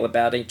they feel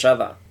about each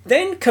other.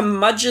 Then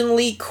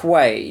curmudgeonly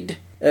Quaid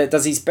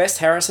does his best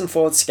Harrison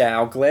Ford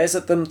scowl, glares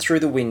at them through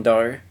the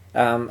window.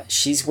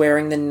 She's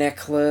wearing the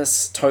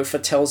necklace.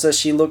 Topher tells her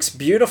she looks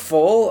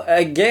beautiful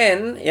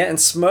again, and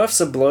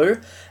Smurfs are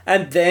blue.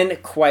 And then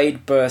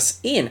Quaid bursts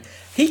in.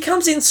 He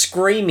comes in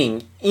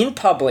screaming in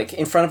public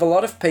in front of a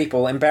lot of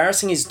people,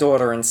 embarrassing his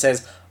daughter, and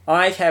says,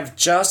 I have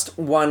just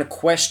one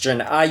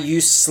question. Are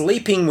you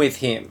sleeping with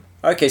him?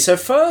 Okay, so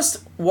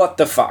first, what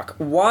the fuck?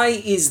 Why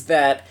is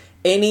that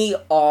any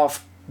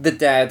of the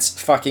dad's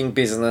fucking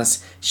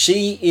business?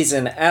 She is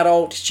an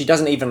adult. She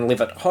doesn't even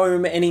live at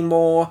home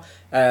anymore.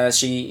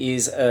 She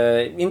is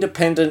an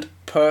independent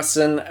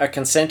person, a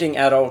consenting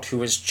adult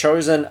who has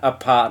chosen a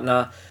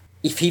partner.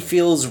 if he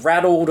feels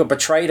rattled or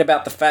betrayed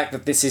about the fact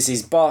that this is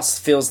his boss,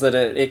 feels that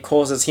it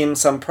causes him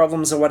some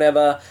problems or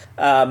whatever,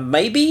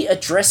 maybe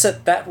address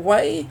it that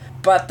way.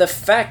 But the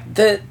fact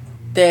that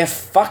they're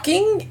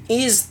fucking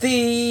is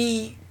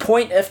the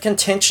point of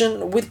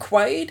contention with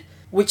Quaid,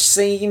 which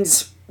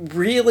seems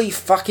really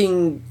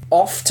fucking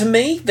off to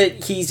me,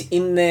 that he's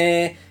in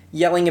there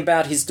yelling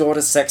about his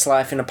daughter's sex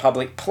life in a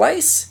public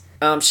place.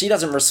 She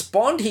doesn't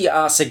respond. He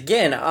asks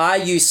again, "Are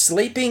you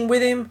sleeping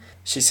with him?"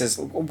 She says,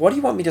 "What do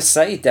you want me to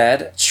say,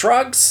 Dad?"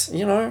 Shrugs,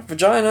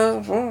 vagina,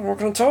 what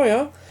can I tell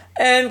you?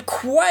 And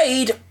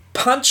Quaid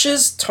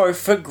punches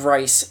Topher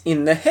Grace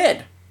in the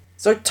head.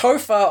 So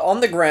Topher,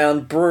 on the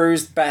ground,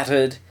 bruised,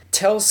 battered,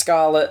 tells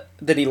Scarlett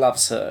that he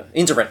loves her.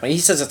 Indirectly, he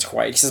says it to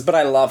Quaid. He says, "But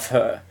I love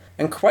her."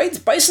 And Quaid's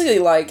basically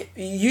like,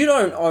 "You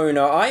don't own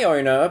her, I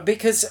own her,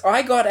 because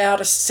I got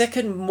out a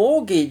second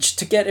mortgage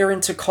to get her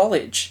into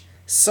college."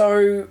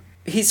 So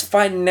his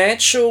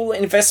financial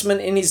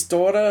investment in his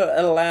daughter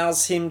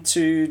allows him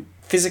to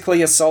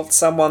physically assault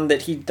someone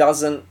that he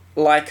doesn't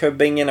like her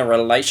being in a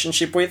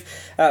relationship with.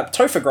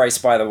 Topher Grace,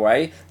 by the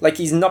way,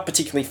 he's not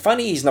particularly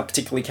funny, he's not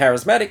particularly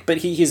charismatic, but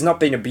he has not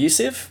been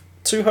abusive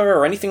to her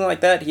or anything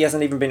like that. He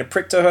hasn't even been a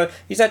prick to her.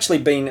 He's actually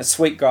been a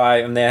sweet guy,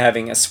 and they're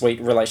having a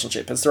sweet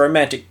relationship. It's the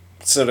romantic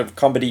sort of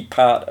comedy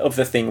part of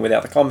the thing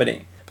without the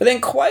comedy. But then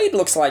Quaid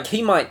looks like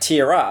he might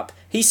tear up.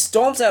 He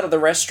storms out of the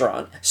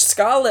restaurant.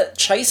 Scarlett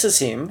chases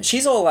him.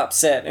 She's all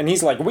upset. And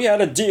he's like, "We had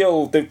a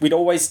deal that we'd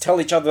always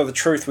tell each other the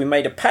truth. We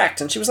made a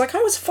pact." And she was like,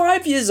 "I was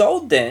 5 years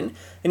old then."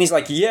 And he's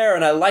like, "Yeah,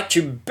 and I liked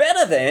you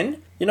better then.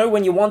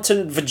 When your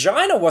wanton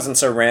vagina wasn't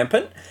so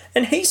rampant."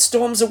 And he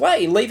storms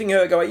away, leaving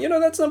her going,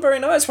 "That's not very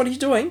nice. What are you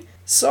doing?"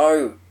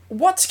 So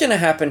what's going to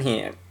happen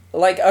here?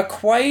 Are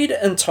Quaid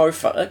and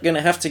Topher going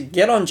to have to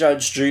get on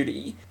Judge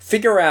Judy,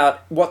 figure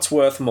out what's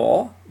worth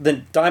more, the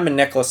diamond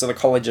necklace or the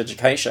college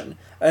education,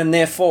 and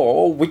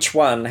therefore which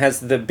one has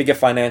the bigger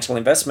financial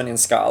investment in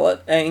Scarlett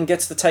and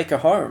gets to take her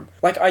home?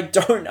 I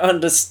don't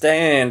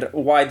understand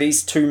why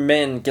these two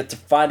men get to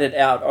fight it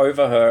out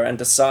over her and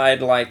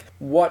decide,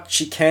 what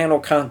she can or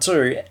can't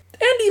do.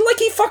 And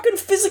he fucking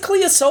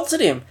physically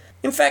assaulted him.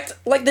 In fact,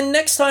 the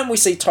next time we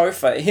see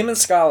Topher, him and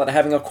Scarlett are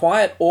having a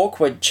quiet,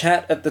 awkward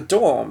chat at the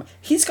dorm.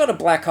 He's got a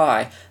black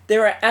eye.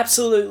 There are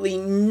absolutely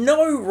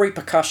no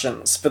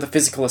repercussions for the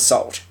physical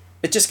assault.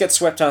 It just gets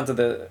swept under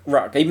the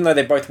rug, even though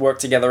they both work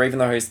together, even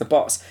though he's the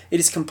boss. It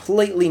is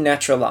completely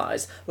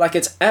naturalized.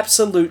 It's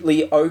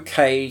absolutely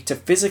okay to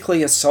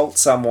physically assault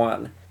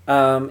someone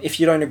if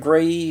you don't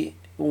agree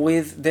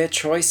with their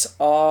choice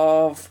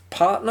of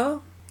partner.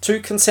 Two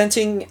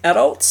consenting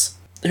adults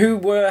who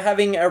were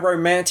having a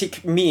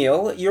romantic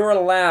meal, you're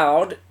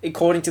allowed,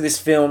 according to this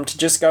film, to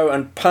just go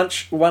and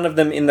punch one of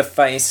them in the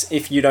face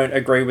if you don't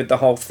agree with the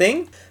whole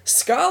thing.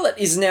 Scarlett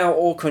is now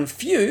all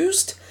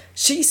confused.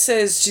 She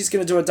says she's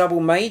going to do a double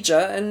major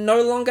and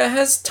no longer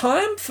has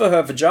time for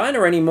her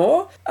vagina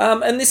anymore.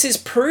 And this is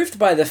proved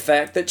by the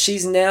fact that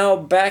she's now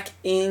back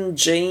in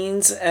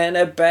jeans and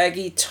a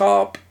baggy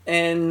top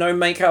and no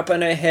makeup,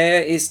 and her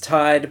hair is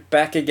tied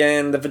back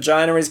again. The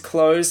vagina is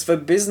closed for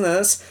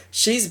business.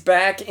 She's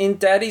back in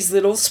Daddy's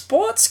little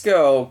sports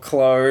girl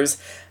clothes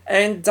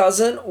and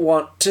doesn't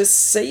want to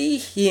see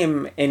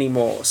him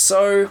anymore.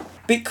 So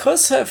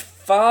because her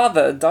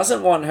father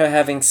doesn't want her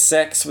having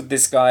sex with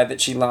this guy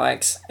that she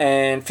likes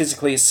and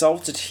physically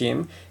assaulted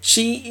him,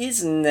 she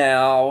is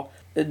now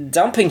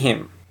dumping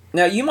him.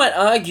 Now, you might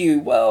argue,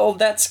 well,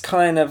 that's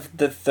kind of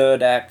the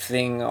third act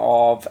thing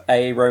of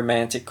a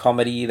romantic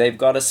comedy. They've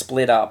got to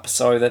split up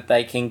so that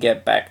they can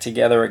get back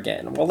together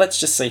again. Well, let's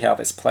just see how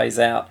this plays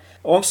out.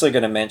 I'm also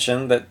going to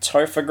mention that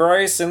Topher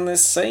Grace in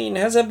this scene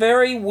has a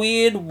very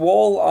weird,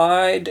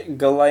 wall-eyed,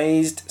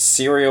 glazed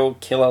serial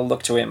killer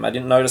look to him. I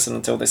didn't notice it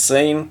until this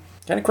scene.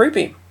 Kind of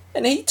creepy.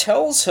 And he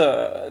tells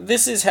her,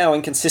 this is how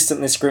inconsistent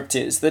this script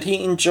is, that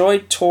he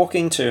enjoyed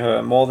talking to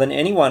her more than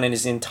anyone in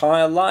his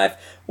entire life,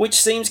 which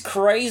seems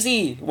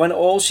crazy when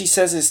all she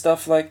says is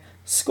stuff like,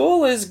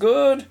 "School is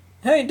good,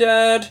 hey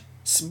Dad,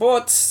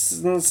 sports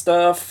and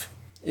stuff."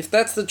 If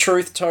that's the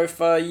truth,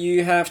 Topher,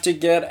 you have to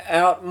get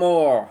out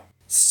more.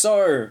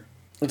 So,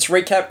 let's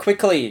recap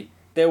quickly.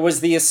 There was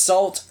the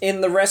assault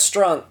in the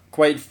restaurant.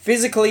 Quaid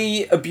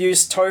physically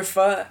abused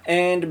Topher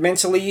and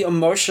mentally,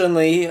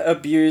 emotionally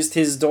abused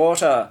his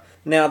daughter.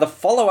 Now, the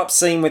follow-up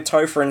scene with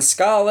Topher and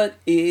Scarlett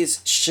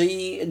is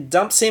she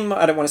dumps him,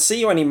 "I don't want to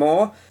see you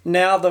anymore."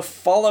 Now, the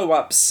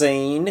follow-up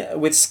scene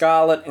with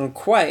Scarlett and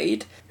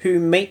Quaid, who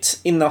meet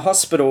in the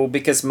hospital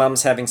because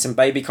Mum's having some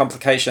baby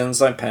complications.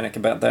 Don't panic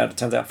about that, it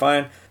turns out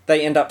fine.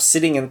 They end up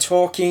sitting and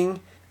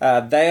talking.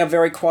 They are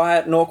very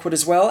quiet and awkward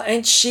as well,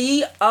 and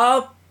she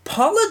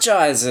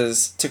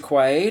apologizes to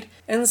Quaid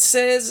and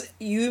says,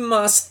 "You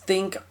must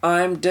think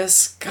I'm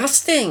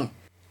disgusting."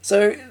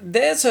 So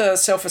there's her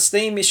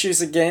self-esteem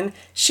issues again.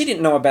 She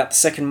didn't know about the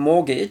second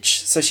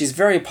mortgage, so she's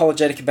very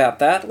apologetic about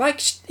that.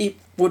 It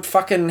would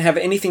fucking have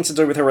anything to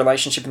do with her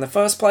relationship in the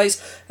first place,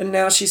 and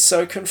now she's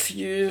so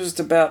confused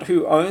about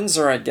who owns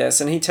her, I guess.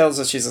 And he tells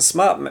her she's a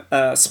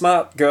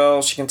smart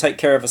girl, she can take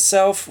care of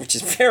herself, which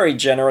is very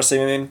generous of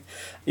him.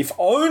 If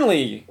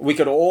only we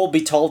could all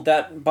be told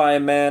that by a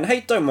man.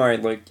 Hey, don't worry,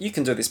 Luke. You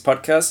can do this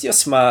podcast. You're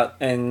smart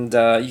and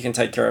you can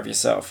take care of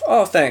yourself.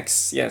 Oh,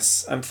 thanks.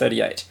 Yes, I'm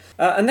 38.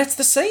 And that's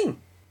the scene.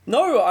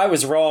 No, I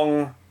was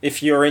wrong.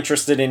 If you're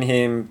interested in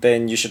him,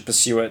 then you should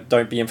pursue it.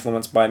 Don't be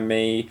influenced by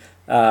me.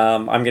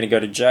 I'm going to go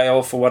to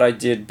jail for what I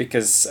did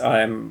because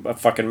I'm a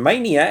fucking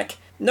maniac.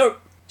 Nope.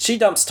 She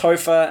dumps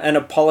Topher and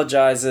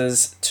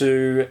apologizes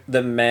to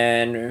the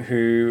man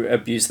who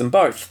abused them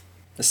both.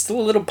 There's still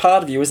a little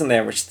part of you, isn't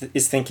there, which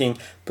is thinking,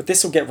 but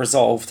this will get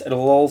resolved.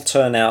 It'll all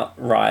turn out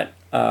right.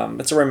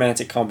 It's a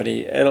romantic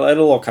comedy.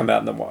 It'll all come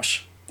out in the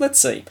wash. Let's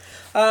see.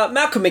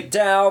 Malcolm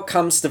McDowell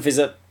comes to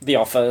visit the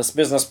office.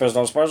 Business.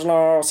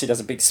 He does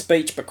a big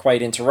speech, but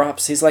Quaid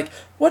interrupts. He's like,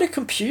 what do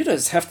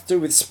computers have to do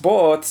with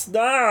sports?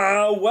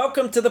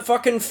 Welcome to the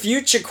fucking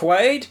future,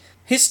 Quaid.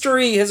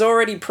 History has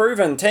already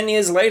proven 10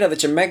 years later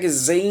that your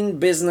magazine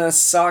business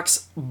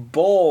sucks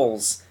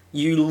balls.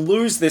 You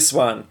lose this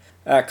one.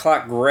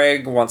 Clark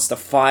Gregg wants to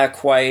fire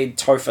Quaid.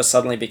 Topher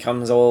suddenly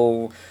becomes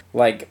all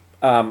like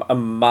a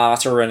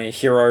martyr and a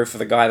hero for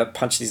the guy that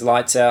punched his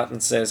lights out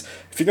and says,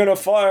 if you're going to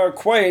fire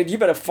Quaid, you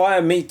better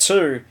fire me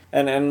too.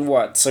 And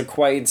what? So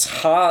Quaid's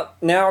heart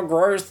now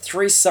grows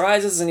 3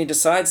 sizes and he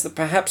decides that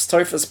perhaps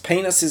Topher's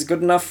penis is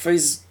good enough for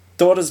his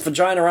daughter's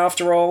vagina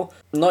after all?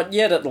 Not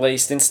yet, at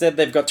least. Instead,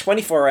 they've got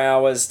 24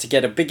 hours to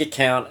get a big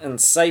account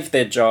and save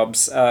their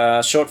jobs.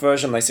 Short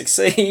version, they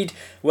succeed.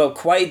 Well,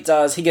 Quaid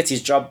does. He gets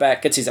his job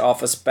back, gets his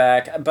office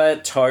back,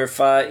 but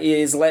Topher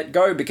is let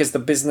go because the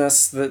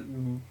business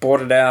that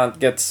bought it out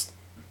gets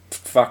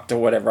fucked or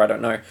whatever, I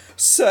don't know.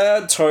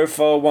 Sad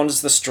Topher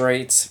wanders the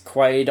streets.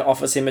 Quaid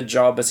offers him a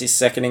job as his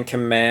second in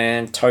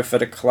command. Topher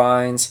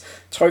declines.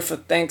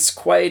 Topher thanks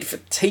Quaid for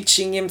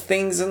teaching him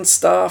things and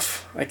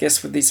stuff, I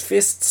guess with his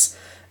fists.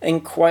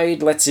 And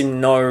Quaid lets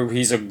him know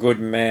he's a good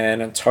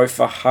man, and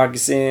Topher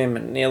hugs him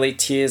and nearly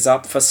tears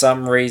up for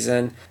some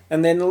reason,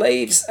 and then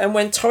leaves. And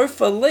when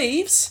Topher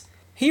leaves,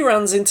 he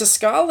runs into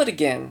Scarlett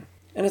again.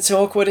 And it's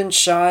awkward and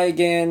shy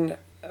again.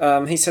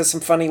 He says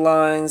some funny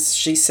lines.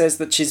 She says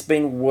that she's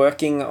been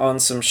working on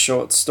some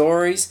short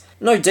stories.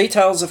 No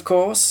details, of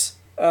course,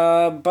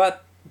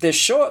 but they're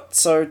short,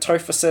 so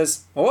Topher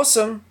says,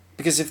 awesome,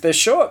 because if they're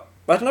short,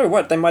 I don't know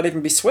what, they might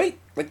even be sweet,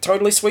 like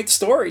totally sweet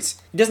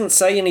stories. He doesn't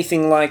say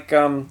anything like,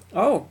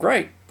 oh,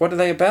 great, what are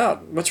they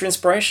about? What's your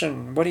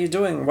inspiration? What are you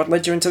doing? What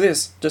led you into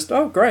this? Just,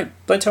 oh, great,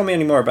 don't tell me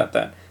any more about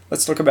that.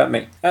 Let's talk about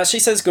me. She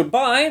says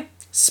goodbye,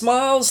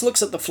 smiles,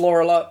 looks at the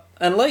floor a lot,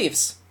 and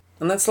leaves.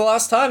 And that's the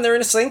last time they're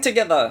in a scene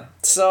together.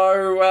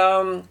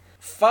 So,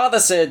 father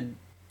said,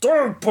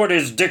 don't put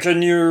his dick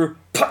in you.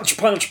 Punch,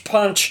 punch,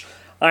 punch.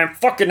 I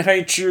fucking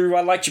hate you.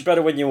 I liked you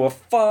better when you were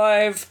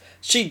 5.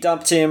 She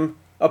dumped him,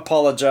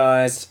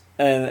 apologized,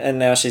 and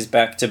now she's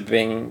back to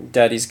being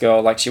daddy's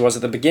girl like she was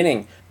at the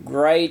beginning.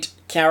 Great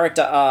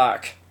character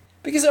arc.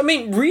 Because, I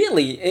mean,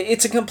 really,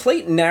 it's a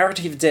complete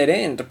narrative dead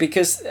end.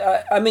 Because,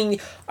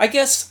 I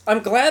guess I'm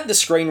glad the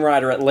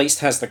screenwriter at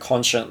least has the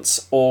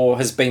conscience or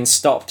has been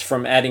stopped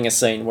from adding a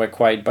scene where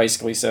Quaid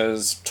basically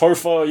says,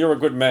 Topher, you're a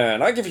good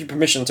man. I give you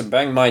permission to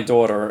bang my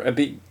daughter a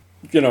bit,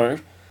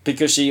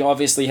 because she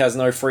obviously has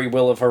no free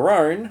will of her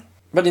own.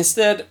 But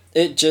instead,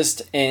 it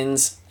just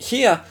ends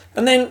here.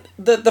 And then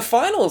the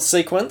final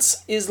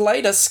sequence is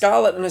later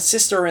Scarlett and her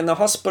sister are in the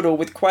hospital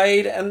with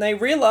Quaid and they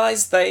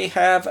realise they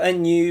have a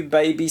new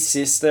baby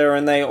sister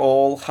and they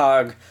all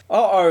hug.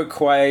 Uh-oh,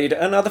 Quaid,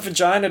 another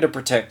vagina to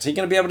protect. Are you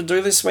going to be able to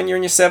do this when you're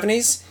in your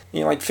 70s?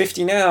 You're like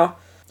 50 now.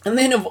 And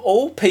then of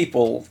all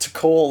people to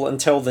call and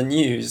tell the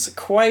news,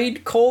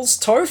 Quaid calls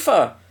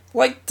Topher.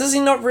 Like, does he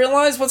not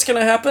realise what's going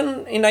to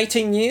happen in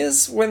 18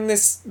 years when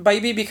this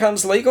baby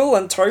becomes legal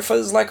and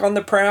Topher's, like, on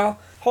the prowl?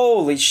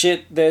 Holy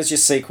shit, there's your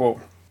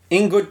sequel.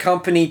 In Good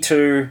Company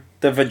 2,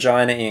 The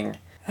Vagina-ing.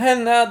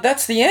 And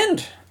that's the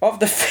end of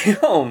the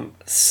film.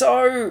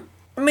 So,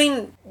 I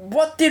mean,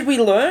 what did we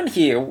learn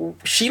here?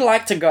 She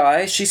liked a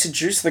guy, she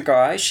seduced the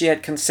guy, she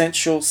had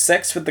consensual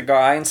sex with the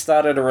guy and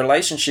started a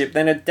relationship.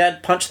 Then her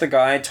dad punched the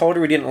guy, told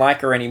her he didn't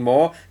like her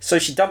anymore, so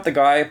she dumped the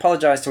guy,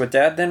 apologised to her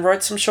dad, then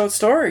wrote some short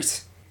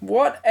stories.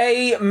 What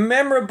a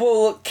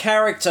memorable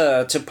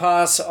character to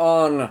pass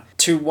on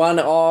to one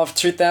of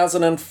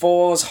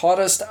 2004's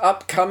hottest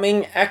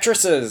upcoming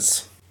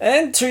actresses.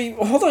 And to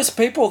all those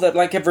people that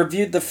have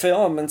reviewed the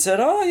film and said,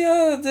 oh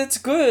yeah, that's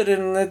good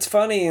and it's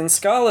funny and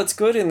Scarlett's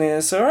good in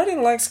this, or I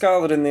didn't like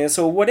Scarlett in this,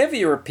 or whatever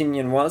your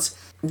opinion was.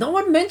 No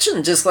one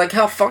mentioned just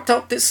how fucked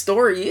up this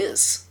story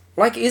is.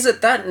 Is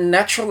it that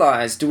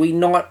naturalized? Do we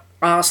not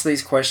ask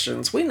these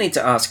questions? We need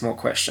to ask more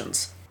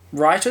questions.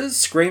 Writers,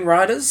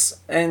 screenwriters,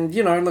 and,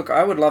 look,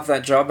 I would love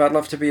that job. I'd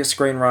love to be a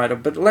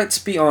screenwriter, but let's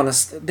be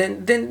honest,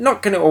 they're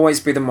not going to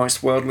always be the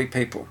most worldly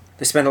people.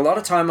 They spend a lot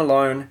of time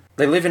alone.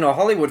 They live in a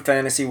Hollywood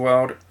fantasy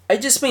world. I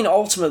just mean,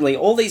 ultimately,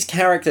 all these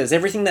characters,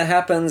 everything that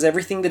happens,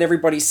 everything that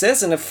everybody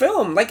says in a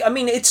film,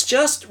 it's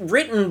just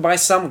written by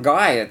some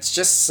guy. It's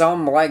just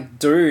some,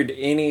 dude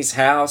in his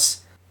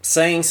house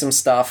saying some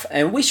stuff,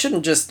 and we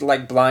shouldn't just,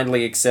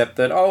 blindly accept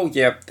that, oh,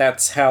 yep,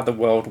 that's how the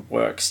world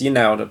works. You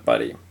nailed it,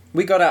 buddy.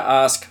 We gotta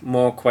ask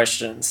more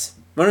questions.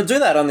 I'm going to do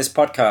that on this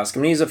podcast.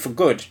 I'm going to use it for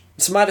good.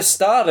 This might have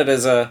started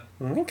as I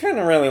kind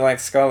of really like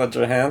Scarlett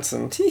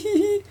Johansson.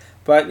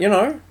 But,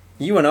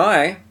 you and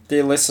I,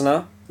 dear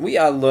listener, we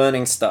are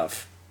learning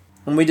stuff.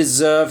 And we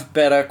deserve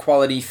better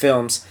quality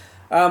films.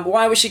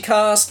 Why was she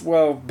cast?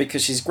 Well,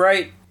 because she's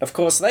great. Of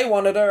course, they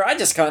wanted her. I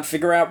just can't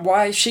figure out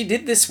why she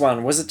did this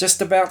one. Was it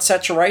just about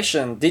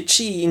saturation? Did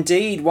she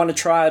indeed want to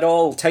try it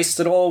all, taste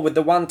it all with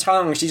the one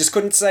tongue? She just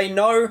couldn't say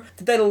no?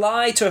 Did they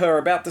lie to her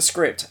about the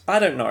script? I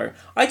don't know.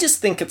 I just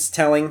think it's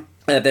telling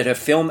that her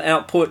film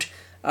output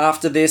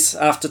after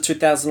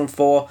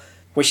 2004,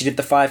 where she did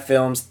the 5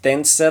 films,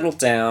 then settled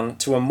down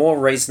to a more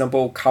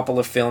reasonable couple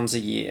of films a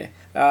year.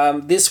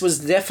 This was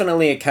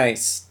definitely a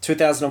case.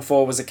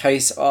 2004 was a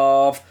case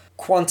of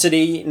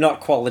quantity, not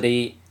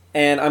quality,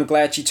 and I'm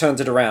glad she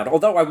turned it around.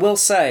 Although I will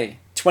say,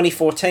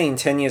 2014,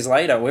 10 years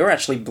later, we were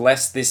actually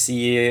blessed this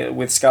year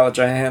with Scarlett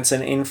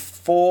Johansson in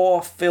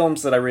 4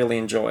 films that I really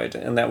enjoyed,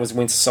 and that was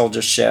Winter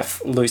Soldier,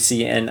 Chef,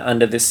 Lucy, and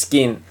Under the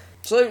Skin.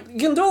 So you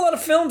can do a lot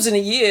of films in a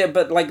year,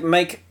 but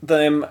make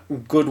them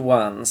good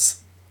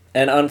ones.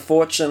 And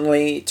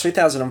unfortunately,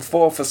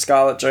 2004 for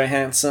Scarlett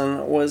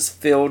Johansson was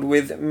filled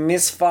with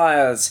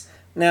misfires.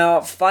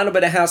 Now, final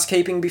bit of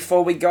housekeeping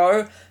before we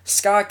go.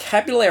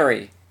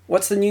 Scarcabulary.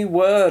 What's the new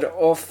word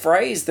or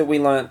phrase that we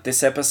learnt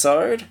this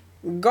episode?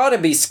 Gotta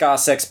be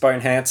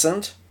Scar-Sex-Bone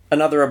Hansen.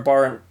 Another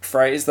abhorrent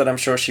phrase that I'm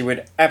sure she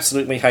would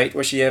absolutely hate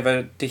were she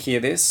ever to hear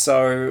this.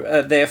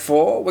 So,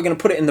 therefore, we're going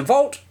to put it in the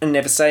vault and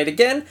never say it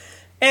again.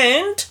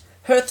 And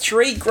her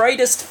 3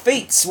 greatest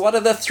feats. What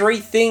are the 3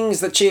 things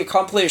that she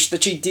accomplished,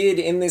 that she did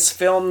in this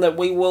film that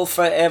we will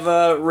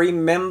forever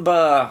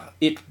remember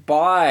it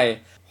by?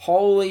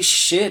 Holy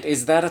shit,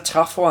 is that a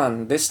tough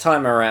one this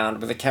time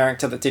around with a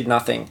character that did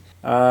nothing?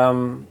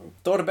 Thought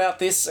about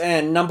this,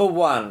 and number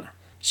 1,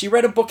 she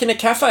read a book in a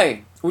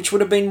cafe, which would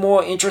have been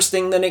more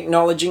interesting than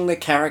acknowledging the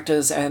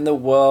characters and the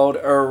world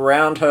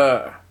around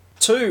her.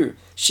 2,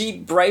 she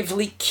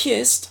bravely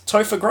kissed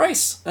Topher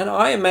Grace, and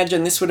I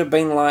imagine this would have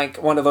been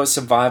like one of those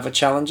Survivor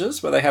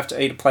challenges where they have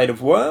to eat a plate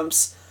of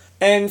worms.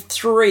 And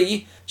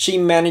 3, she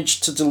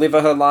managed to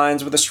deliver her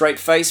lines with a straight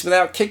face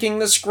without kicking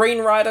the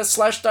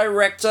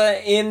screenwriter/director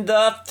in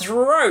the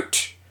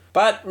throat.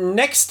 But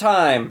next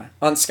time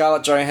on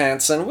Scarlett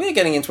Johansson, we're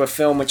getting into a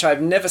film which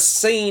I've never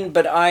seen,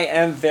 but I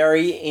am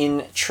very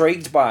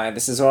intrigued by.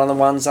 This is one of the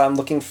ones I'm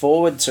looking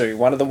forward to.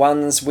 One of the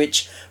ones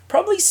which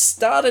probably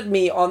started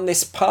me on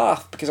this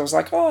path, because I was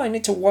like, I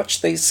need to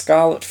watch these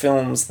Scarlett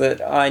films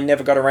that I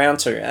never got around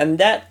to. And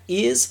that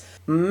is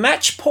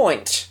Match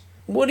Point.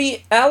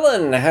 Woody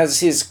Allen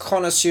has his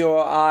connoisseur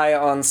eye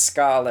on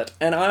Scarlett,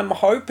 and I'm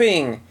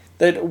hoping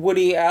that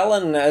Woody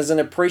Allen, as an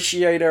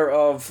appreciator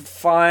of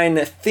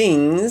fine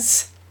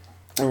things,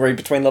 read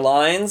between the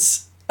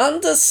lines,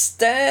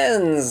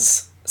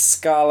 understands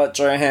Scarlett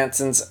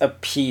Johansson's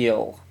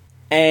appeal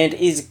and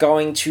is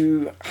going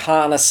to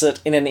harness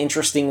it in an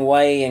interesting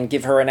way and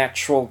give her an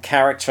actual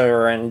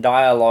character and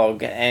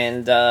dialogue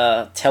and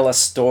tell a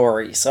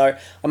story. So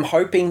I'm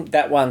hoping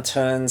that one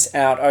turns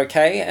out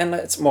okay, and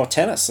it's more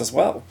tennis as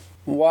well.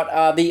 What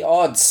are the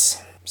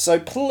odds? So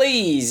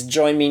please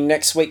join me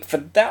next week for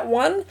that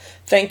one.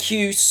 Thank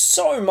you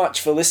so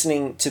much for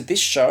listening to this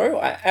show.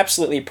 I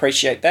absolutely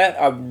appreciate that.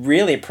 I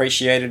really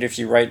appreciate it if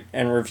you rate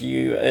and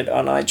review it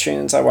on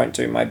iTunes. I won't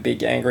do my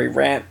big angry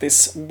rant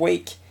this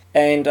week.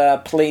 And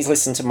please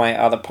listen to my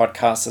other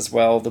podcasts as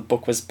well. The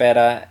Book Was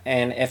Better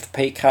and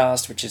FP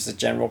Cast, which is a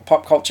general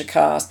pop culture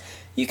cast.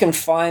 You can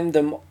find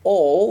them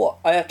all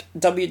at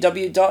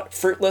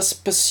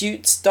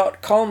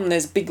www.fruitlesspursuits.com.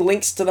 There's big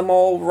links to them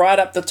all right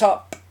up the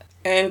top.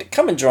 And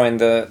come and join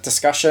the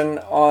discussion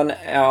on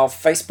our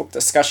Facebook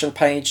discussion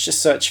page.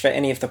 Just search for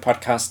any of the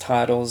podcast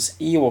titles.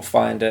 You will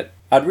find it.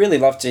 I'd really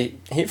love to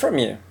hear from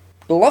you.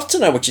 I'd love to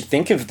know what you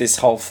think of this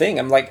whole thing.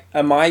 I'm like,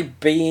 am I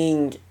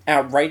being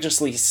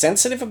outrageously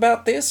sensitive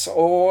about this?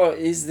 Or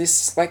is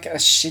this like a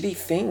shitty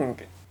thing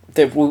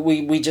that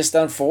we just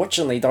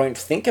unfortunately don't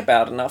think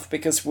about enough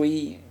because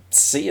we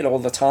see it all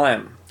the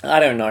time? I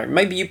don't know.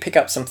 Maybe you pick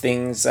up some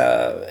things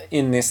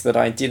in this that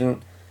I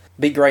didn't.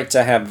 Be great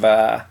to have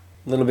a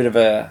little bit of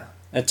a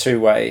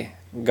 2-way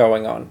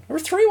going on. Or a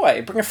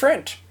 3-way. Bring a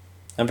friend.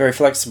 I'm very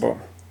flexible.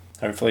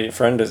 Hopefully your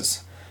friend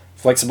is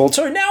flexible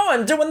too. Now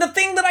I'm doing the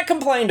thing that I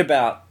complained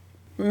about.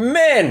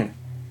 Men!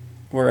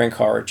 We're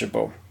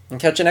incorrigible. And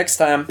catch you next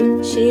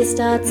time. She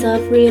starts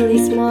off really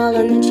small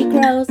and then she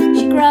grows,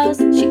 she grows,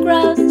 she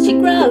grows, she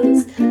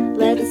grows.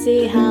 Let's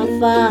see how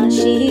far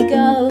she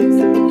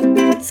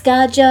goes.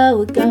 Scar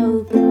Joe,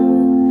 go.